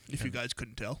fight, if you guys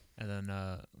couldn't tell. And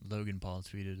then Logan Paul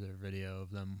tweeted a video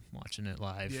of them watching it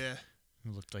live. Yeah.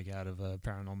 It looked like out of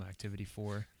Paranormal Activity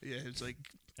 4. Yeah, it's like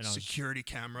and security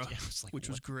camera, which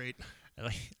was great.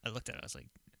 I looked at it, I was like,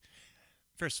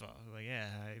 first of all, like, yeah,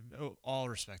 all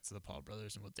respect to the Paul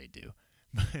brothers and what they do.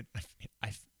 But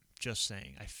I just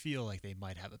saying, I feel like they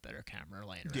might have a better camera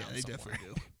laying around somewhere. Definitely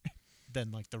do.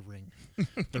 Than like the ring.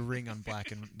 The ring on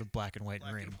the black and white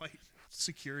ring. And white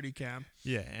security cam.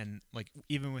 Yeah, and like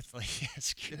even with like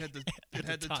it had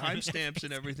the timestamps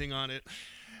and everything on it.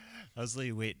 I was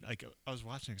like, I was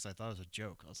watching because I thought it was a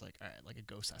joke. I was like, all right, like a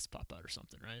ghost has to pop out or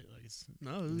something, right? Like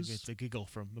it's a giggle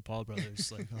from the Paul brothers,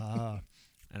 like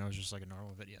and it was just like a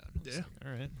normal video. And I was like,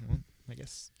 all right, well, I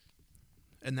guess.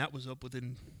 And that was up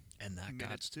within got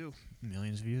minutes too.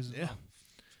 Millions of views. Yeah. Well.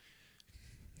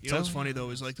 You know what's funny though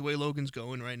is like the way Logan's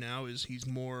going right now is he's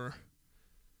more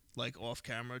like off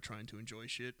camera trying to enjoy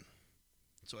shit.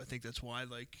 So I think that's why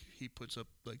like he puts up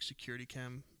like security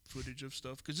cam footage of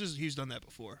stuff because he's done that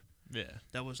before. Yeah,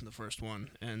 that wasn't the first one,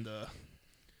 and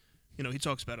you know he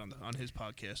talks about on his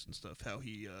podcast and stuff how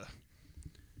he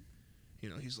you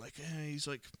know he's like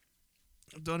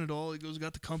I've done it all. He goes,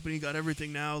 got the company, got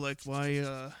everything now. Like why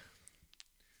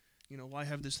you know why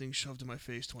have this thing shoved in my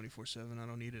face 24/7? I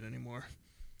don't need it anymore.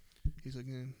 He's like,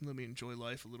 let me enjoy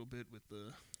life a little bit with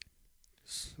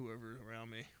whoever around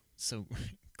me. So,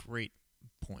 great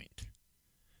point.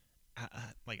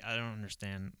 I don't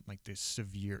understand like the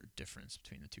severe difference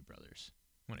between the two brothers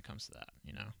when it comes to that.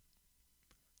 You know,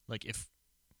 like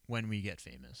when we get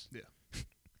famous,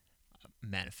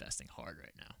 manifesting hard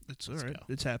right now. It's all right.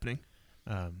 It's happening.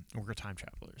 We're time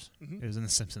travelers. Mm-hmm. It was in The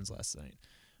Simpsons last night.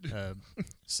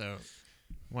 So,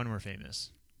 when we're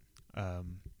famous,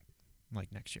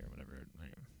 like next year, whatever,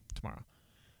 like tomorrow.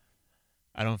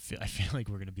 I feel like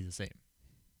we're gonna be the same.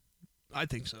 I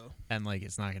think so. And like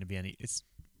it's not gonna be it's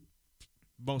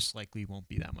most likely won't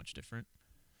be that much different.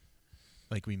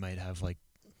 Like we might have like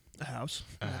a house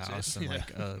and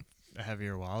like a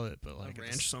heavier wallet, but like a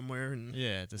ranch somewhere, and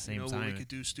at the same time, where we could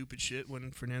do stupid shit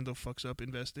when Fernando fucks up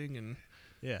investing, and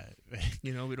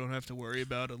we don't have to worry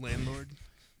about a landlord.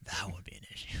 That would be an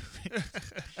issue.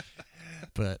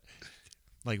 But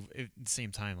like at the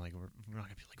same time, like we're not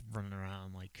gonna be like running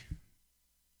around like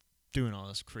doing all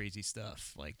this crazy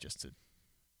stuff, like just to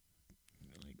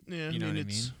like you know what I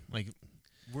mean? Like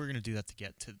we're gonna do that to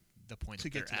get to the point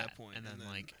that point, and then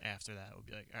like after that we'll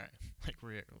be like, all right, like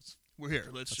we're here.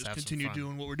 Let's just continue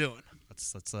doing what we're doing.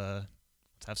 Let's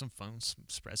have some fun,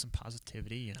 spread some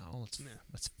positivity. You know,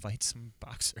 let's fight some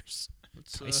boxers.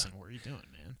 Tyson, what are you doing,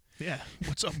 man? Yeah,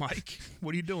 what's up, Mike?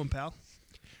 What are you doing, pal?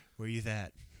 Where you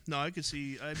at? No, I could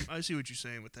see. I see what you're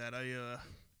saying with that.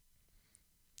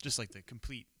 Just like the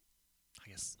complete I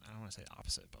guess I don't want to say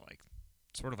opposite, but like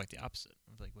sort of like the opposite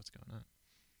of like what's going on.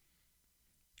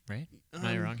 Right? Am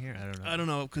I wrong here? I don't know. I don't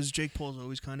know, because Jake Paul's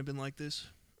always kind of been like this,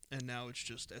 and now it's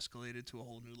just escalated to a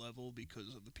whole new level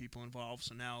because of the people involved.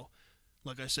 So now,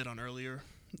 like I said on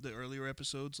the earlier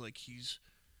episodes, like he's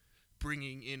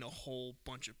bringing in a whole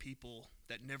bunch of people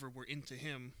that never were into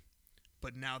him,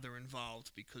 but now they're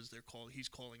involved because he's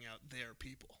calling out their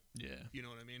people. Yeah. You know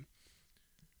what I mean?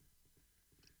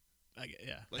 I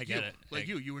get it. Like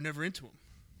you were never into him.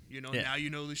 You know, now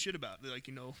you know the shit about it. Like,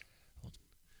 you know.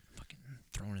 Fucking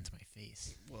thrown into my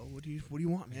face. Well, what do you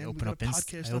want, man? I open up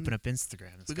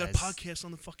Instagram. We got a podcast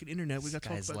on the fucking internet. We got to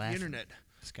talk about the internet.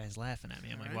 This guy's laughing at me.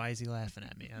 I'm like, why is he laughing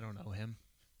at me? I don't know him.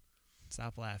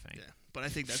 Stop laughing. Yeah, but I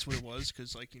think that's what it was,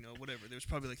 because, like, you know, whatever. There's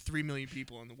probably like 3 million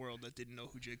people in the world that didn't know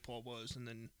who Jake Paul was, and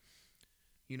then,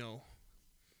 you know,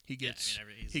 he gets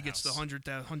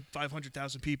the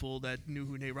 500,000 people that knew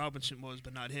who Nate Robinson was,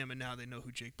 but not him, and now they know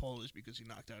who Jake Paul is because he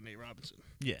knocked out Nate Robinson.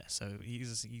 Yeah, so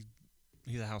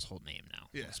he's a household name now.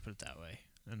 Yeah. Let's put it that way.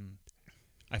 And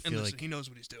I feel like he knows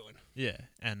what he's doing. Yeah,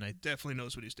 and I definitely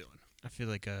knows what he's doing. I feel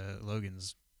like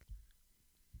Logan's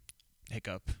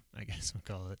hiccup, I guess we'll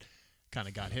call it, kind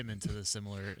of got him into the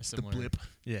similar the blip.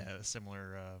 Yeah, a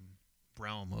similar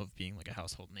realm of being like a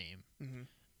household name. Mm-hmm.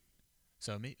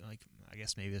 So I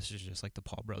guess maybe this is just like the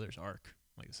Paul brothers arc.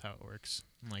 Like that's how it works.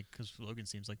 And like because Logan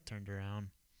seems like turned around.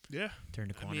 Yeah.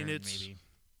 Turned a corner. I mean,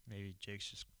 maybe Jake's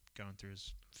just going through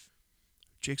his.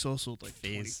 Jake's also like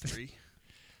phase. 23.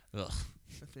 Ugh.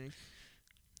 I think.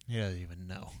 He doesn't even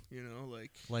know. You know,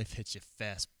 like life hits you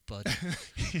fast, bud.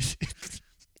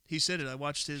 He said it. I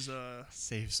watched his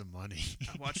save some money.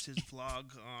 I watched his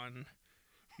vlog on.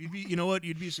 You know what?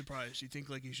 You'd be surprised. You'd think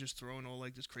like he's just throwing all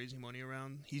like this crazy money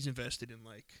around. He's invested in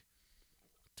like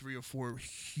 3 or 4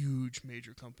 huge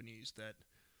major companies that,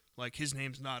 like, his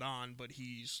name's not on, but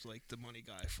he's like the money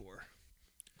guy for.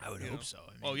 I would hope so.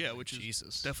 I mean, which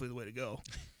is definitely the way to go.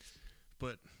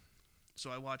 But so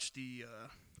I watched the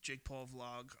Jake Paul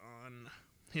vlog on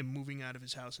him moving out of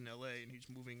his house in L.A. and he's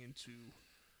moving into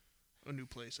a new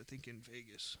place, I think in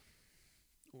Vegas,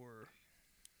 or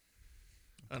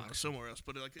I don't know, somewhere else.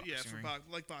 But like for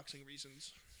boxing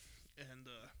reasons. And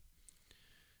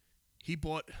he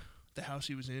bought the house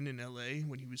he was in L.A.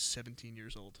 when he was 17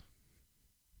 years old.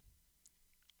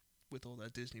 With all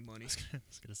that Disney money. I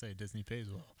was going to say, Disney pays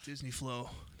well. Disney flow.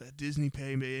 That Disney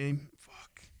pay, man.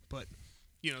 Fuck. But,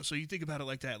 you know, so you think about it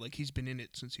like that. Like, he's been in it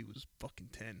since he was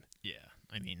fucking 10. Yeah.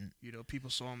 I mean... You know, people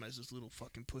saw him as this little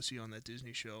fucking pussy on that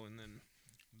Disney show, and then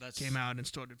came out and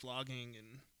started vlogging,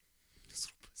 and...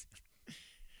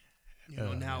 You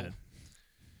know, now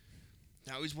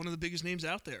he's one of the biggest names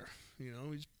out there. You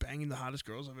know, he's banging the hottest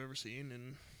girls I've ever seen,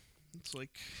 and it's,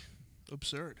 like,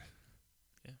 absurd.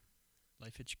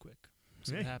 Life hits you quick.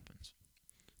 So it happens.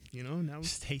 You know, now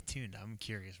stay tuned. I'm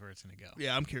curious where it's gonna go.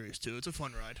 Yeah, I'm curious too. It's a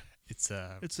fun ride. It's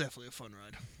definitely a fun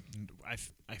ride.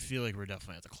 I feel like we're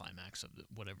definitely at the climax of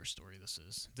whatever story this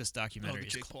is. This documentary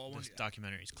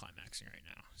documentary is climaxing right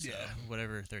now. So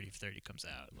whatever 30 for 30 comes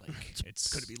out, like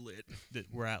it's gonna be lit.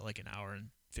 We're at like an hour and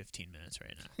 15 minutes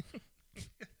right now.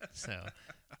 So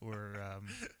we're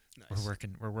nice.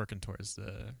 we're working towards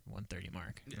the 130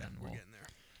 mark. Yeah, we're getting there.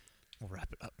 We'll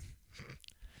wrap it up.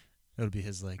 It'll be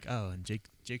his like, oh, and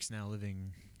Jake's now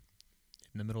living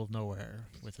in the middle of nowhere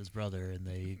with his brother, and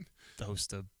they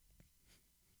host a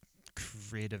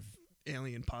creative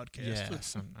alien podcast. Yeah,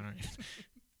 I don't even.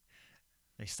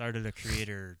 They started a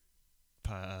creator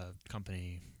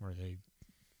company where they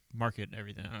market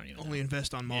everything. I don't even only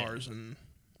invest on Mars and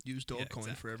use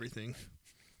Dogecoin for everything.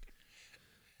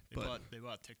 They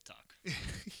bought TikTok.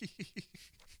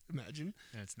 Imagine.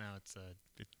 And it's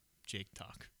Jake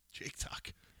Talk. Jake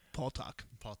Talk. Paul Talk.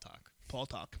 Paul Talk. Paul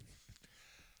Talk.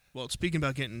 Well, speaking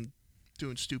about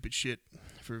doing stupid shit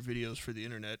for videos for the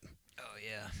internet. Oh,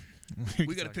 yeah.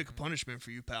 We got to pick a punishment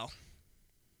for you, pal.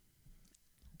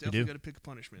 Definitely got to pick a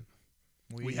punishment.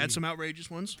 We had some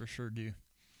outrageous ones. For sure do.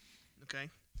 Okay.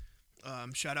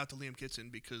 Shout out to Liam Kitson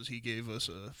because he gave us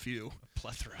a few. A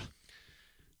plethora.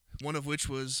 One of which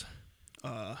was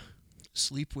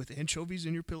sleep with anchovies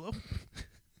in your pillow.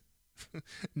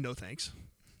 No thanks.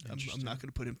 I'm not going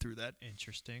to put him through that.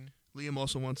 Interesting. Liam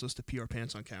also wants us to pee our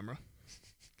pants on camera.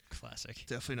 Classic.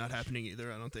 Definitely not happening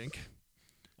either, I don't think.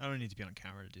 I don't need to be on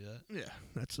camera to do that. Yeah,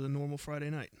 that's a normal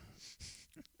Friday night.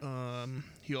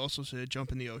 He also said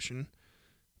jump in the ocean,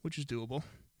 which is doable.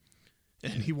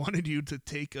 And he wanted you to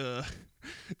take a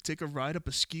ride up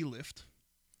a ski lift,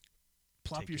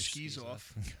 plop your skis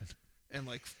off, and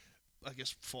like, I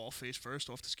guess fall face first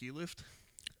off the ski lift.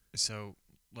 So,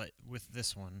 with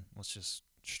this one, let's just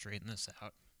straighten this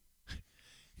out.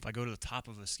 if I go to the top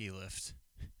of a ski lift,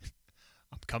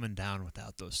 I'm coming down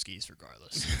without those skis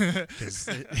regardless. Because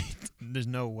there's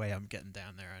no way I'm getting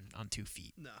down there on 2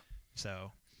 feet. No.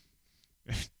 So,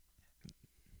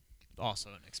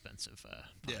 also an expensive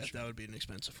punishment. that would be an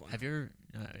expensive one. Have you ever?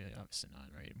 Obviously not,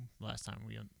 right? Last time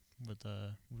we were with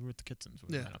the Kitsons.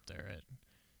 We went up there.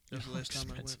 That was the last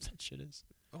time I went. That shit is.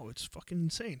 Oh, it's fucking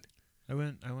insane. I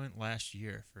went last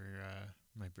year for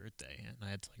my birthday, and I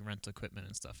had to like rent equipment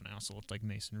and stuff, and I also looked like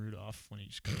Mason Rudolph when he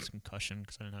just got his concussion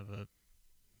because I didn't have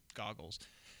goggles,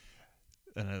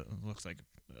 and I looked like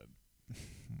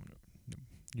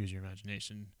use your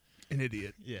imagination, an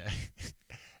idiot. Yeah,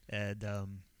 and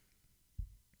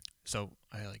so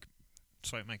I like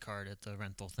swipe my card at the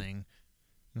rental thing,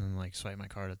 and then like swipe my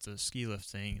card at the ski lift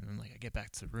thing, and then like I get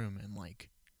back to the room and like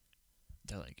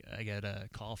they're like I get a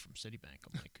call from Citibank.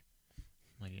 I'm like.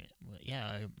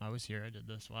 Yeah, I was here. I did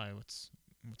this. Why? What's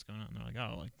going on? And they're like,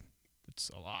 oh, like it's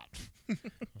a lot. I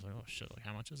was like, oh shit. Like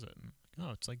how much is it? And like,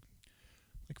 oh, it's like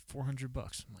 $400.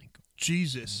 I'm like,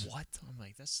 Jesus. What? I'm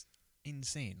like, that's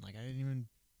insane. Like I didn't even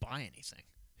buy anything.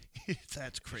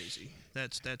 That's crazy.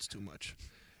 That's too much.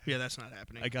 Yeah, that's not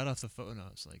happening. I got off the phone and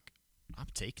I was like, I'm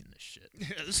taking this shit.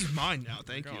 Yeah, this is mine now.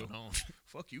 Thank you. Home.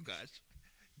 Fuck you guys.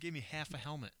 Gave me half a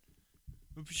helmet.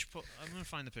 I'm gonna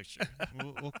find the picture.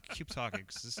 We'll keep talking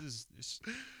because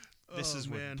this is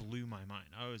what blew my mind.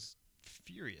 I was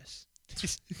furious.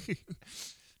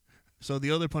 So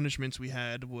the other punishments we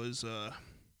had was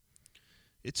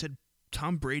it said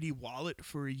Tom Brady wallet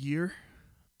for a year.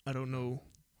 I don't know.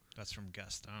 That's from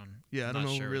Gaston. Yeah, I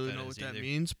don't really know what that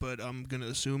means, but I'm gonna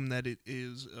assume that it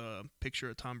is a picture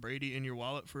of Tom Brady in your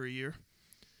wallet for a year,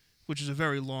 which is a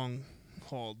very long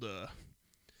hauled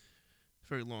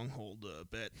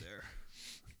bet there.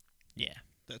 Yeah.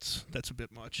 That's a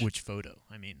bit much. Which photo?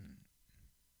 I mean...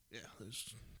 Yeah,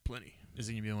 there's plenty. Is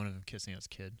it going to be one of them kissing his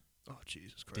kid? Oh,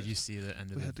 Jesus Christ. Did you see the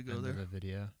end of the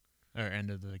video? Or end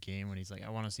of the game when he's like, I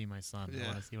want to see my son. Yeah. I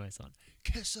want to see my son.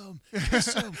 Kiss him.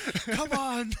 Kiss him. Come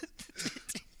on.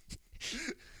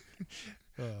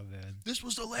 Oh, man. This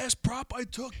was the last prop I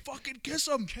took. Fucking kiss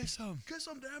him. Kiss him. Kiss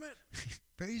him, damn it.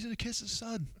 Brady's going to kiss his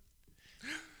son.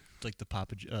 Like the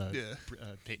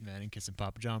Peyton Manning kissing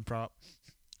Papa John prop,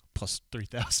 plus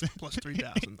 3,000, plus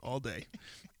 3,000 all day.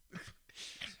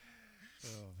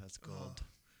 Oh, that's gold.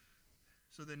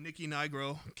 So then Nicky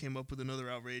Nigro came up with another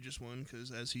outrageous one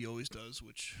because, as he always does,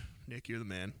 which Nick, you're the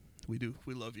man. We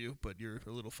love you, but you're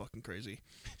a little fucking crazy.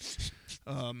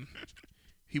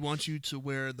 He wants you to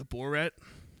wear the Borat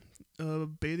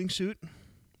bathing suit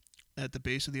at the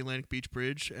base of the Atlantic Beach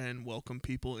Bridge and welcome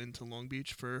people into Long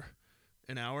Beach for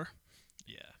an hour.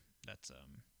 Yeah, that's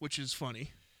which is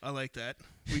funny. I like that.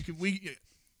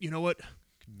 You know what?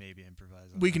 Can maybe improvise.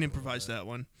 We can improvise that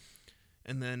one,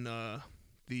 and then oh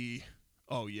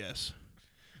yes.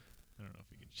 I don't know if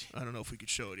we could. I don't know if we could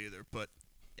show it either, but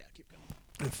yeah, keep going.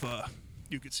 If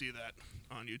you could see that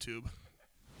on YouTube,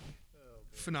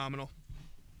 phenomenal.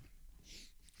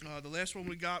 The last one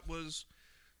we got was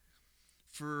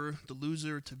for the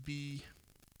loser to be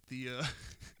the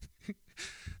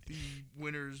the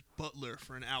winner's butler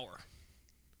for an hour.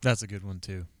 That's a good one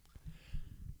too.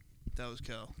 That was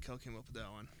Kel. Kel came up with that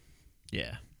one.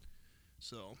 Yeah.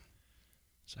 So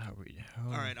how are we?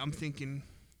 All right, I'm thinking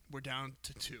we're down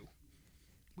to 2.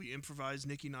 We improvise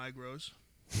Nicky Nigros.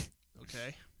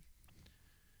 Okay.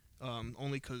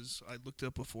 Only because I looked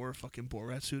up before, a fucking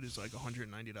Borat suit is like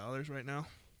 $190 right now.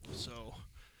 So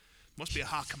must be a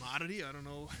hot commodity. I don't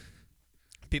know.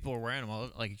 People are wearing them all.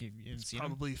 Like you didn't see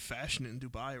probably fashion in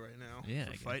Dubai right now. Yeah,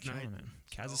 for fight night.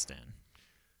 Kazakhstan.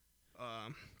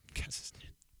 Kazakhstan.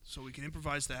 So we can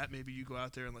improvise that. Maybe you go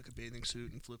out there in like a bathing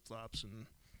suit and flip flops and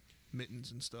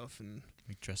mittens and stuff, and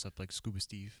like dress up like Scuba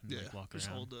Steve. And like walk just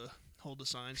around. hold a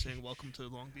sign saying "Welcome to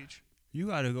Long Beach." You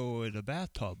gotta go in a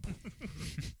bathtub.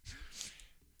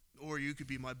 Or you could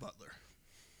be my butler.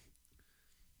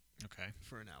 Okay.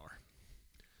 For an hour.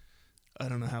 I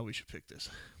don't know how we should pick this.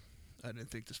 I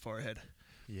didn't think this far ahead.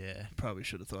 Yeah. Probably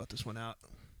should have thought this one out.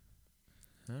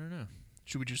 I don't know.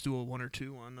 Should we just do a 1 or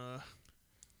 2 on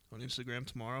Instagram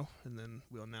tomorrow, and then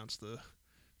we'll announce the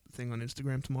thing on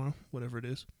Instagram tomorrow, whatever it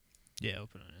is? Yeah,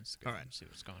 open on Instagram. All right. See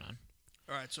what's going on.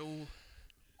 All right, so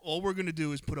all we're going to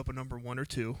do is put up a number 1 or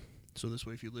 2. So this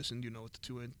way, if you listened, you know what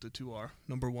the two are.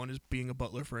 Number 1 is being a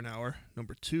butler for an hour.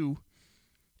 Number 2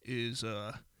 is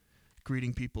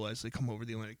greeting people as they come over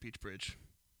the Atlantic Beach Bridge.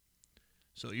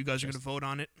 So you guys are going to vote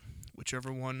on it.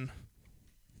 Whichever one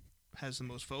has the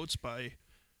most votes by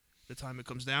the time it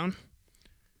comes down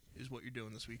is what you're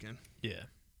doing this weekend. Yeah.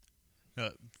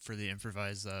 For the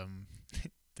improvised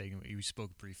thing. We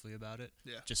spoke briefly about it.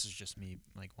 Yeah. Just me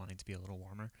like wanting to be a little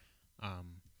warmer.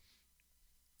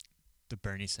 The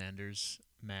Bernie Sanders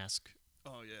mask,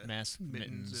 Oh yeah.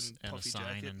 mittens, and a puffy sign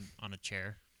jacket. and on a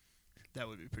chair, That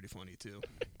would be pretty funny too.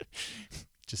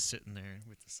 just sitting there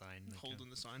with the sign, like, Holding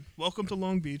the sign. Welcome to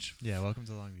Long Beach. yeah, welcome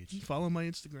to Long Beach. Follow my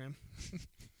Instagram.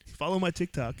 Follow my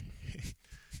TikTok.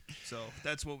 So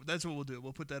that's what we'll do.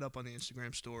 We'll put that up on the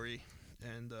Instagram story,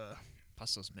 and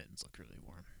Plus, those mittens look really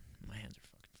warm. My hands are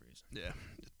fucking freezing. yeah.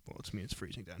 Well, it's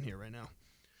freezing down here right now.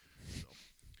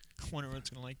 I wonder what it's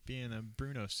gonna like being in a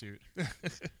Bruno suit.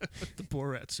 The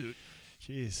Borat suit.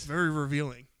 Jeez. Very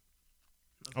revealing.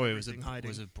 of Oh wait, was it everything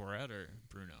hiding. Borat or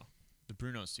Bruno? The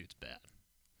Bruno suit's bad.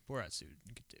 Borat suit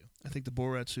you could do. I think the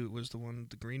Borat suit was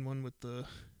the green one with the.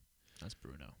 That's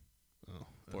Bruno. Oh,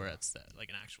 Borat's that like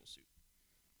an actual suit.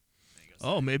 There you go,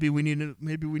 Oh, sir. maybe we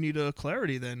need a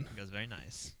clarity then. It goes very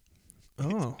nice.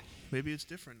 Oh, maybe it's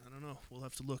different. I don't know. We'll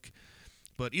have to look.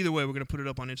 But either way, we're gonna put it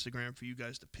up on Instagram for you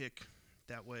guys to pick.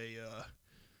 That way,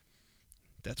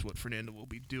 that's what Fernando will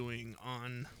be doing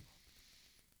on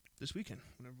this weekend.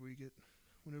 Whenever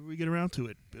we get around to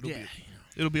it,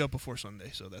 it'll be up before Sunday.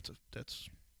 So that's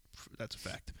a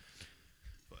fact.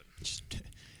 Just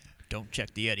don't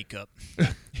check the Eddie Cup.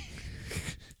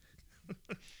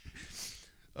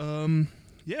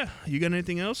 Yeah. You got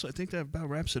anything else? I think that about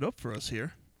wraps it up for us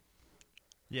here.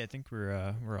 Yeah, I think we're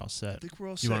all I set. think we're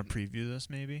all You set. want to preview this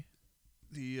maybe?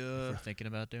 If The we're thinking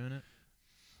about doing it.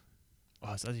 Oh,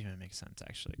 it doesn't even make sense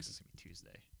actually, because it's gonna be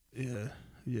Tuesday.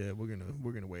 yeah, we're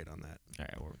gonna wait on that. All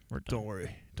right, we're done.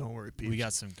 Don't worry, peeps. We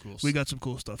got some cool. we got some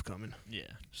cool stuff coming. Yeah.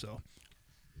 So,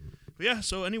 but yeah.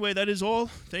 So anyway, that is all.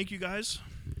 Thank you guys.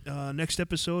 Next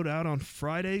episode out on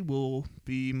Friday will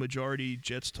be majority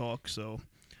Jets talk. So,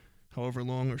 however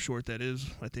long or short that is,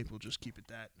 I think we'll just keep it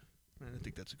that. And I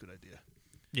think that's a good idea.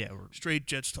 Yeah, we're Straight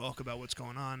Jets talk about what's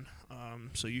going on,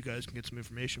 so you guys can get some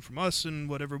information from us and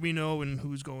whatever we know and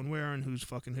who's going where and who's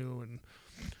fucking who, and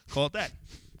call it that.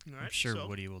 All right, I'm sure so-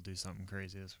 Woody will do something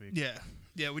crazy this week.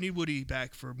 Yeah, we need Woody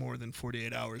back for more than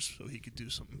 48 hours so he could do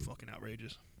something fucking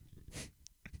outrageous.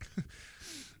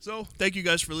 So, thank you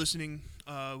guys for listening.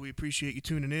 We appreciate you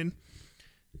tuning in.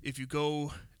 If you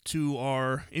go to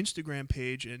our Instagram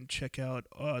page and check out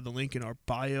the link in our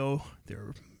bio,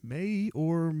 there may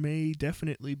or may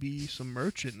definitely be some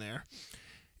merch in there.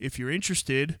 If you're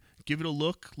interested, give it a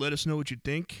look. Let us know what you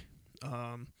think.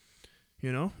 And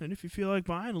if you feel like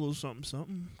buying a little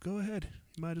something, go ahead.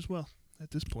 You might as well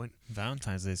at this point.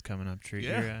 Valentine's Day's coming up. Treat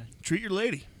Treat your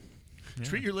lady. your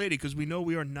Treat your lady, because we know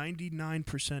we are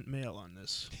 99% male on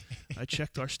this. I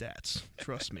checked our stats.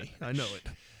 Trust me. I know it.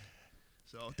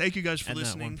 So, thank you guys for and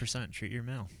listening. that 1%. Treat your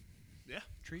mail. Yeah.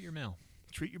 Treat your mail.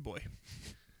 Treat your boy.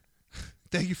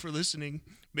 Thank you for listening.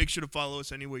 Make sure to follow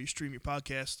us anywhere you stream your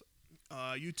podcast.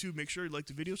 YouTube, make sure you like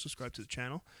the video, subscribe to the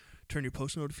channel, turn your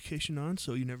post notification on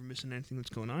so you never miss anything that's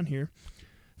going on here.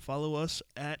 Follow us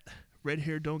at Red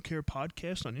Hair Don't Care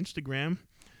Podcast on Instagram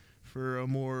for a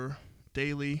more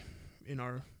daily, in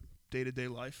our day-to-day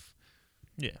life,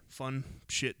 Yeah. fun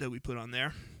shit that we put on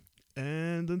there.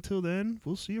 And until then,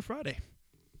 we'll see you Friday.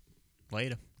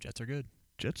 Later. Jets are good.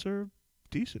 Jets are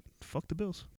decent. Fuck the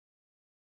Bills.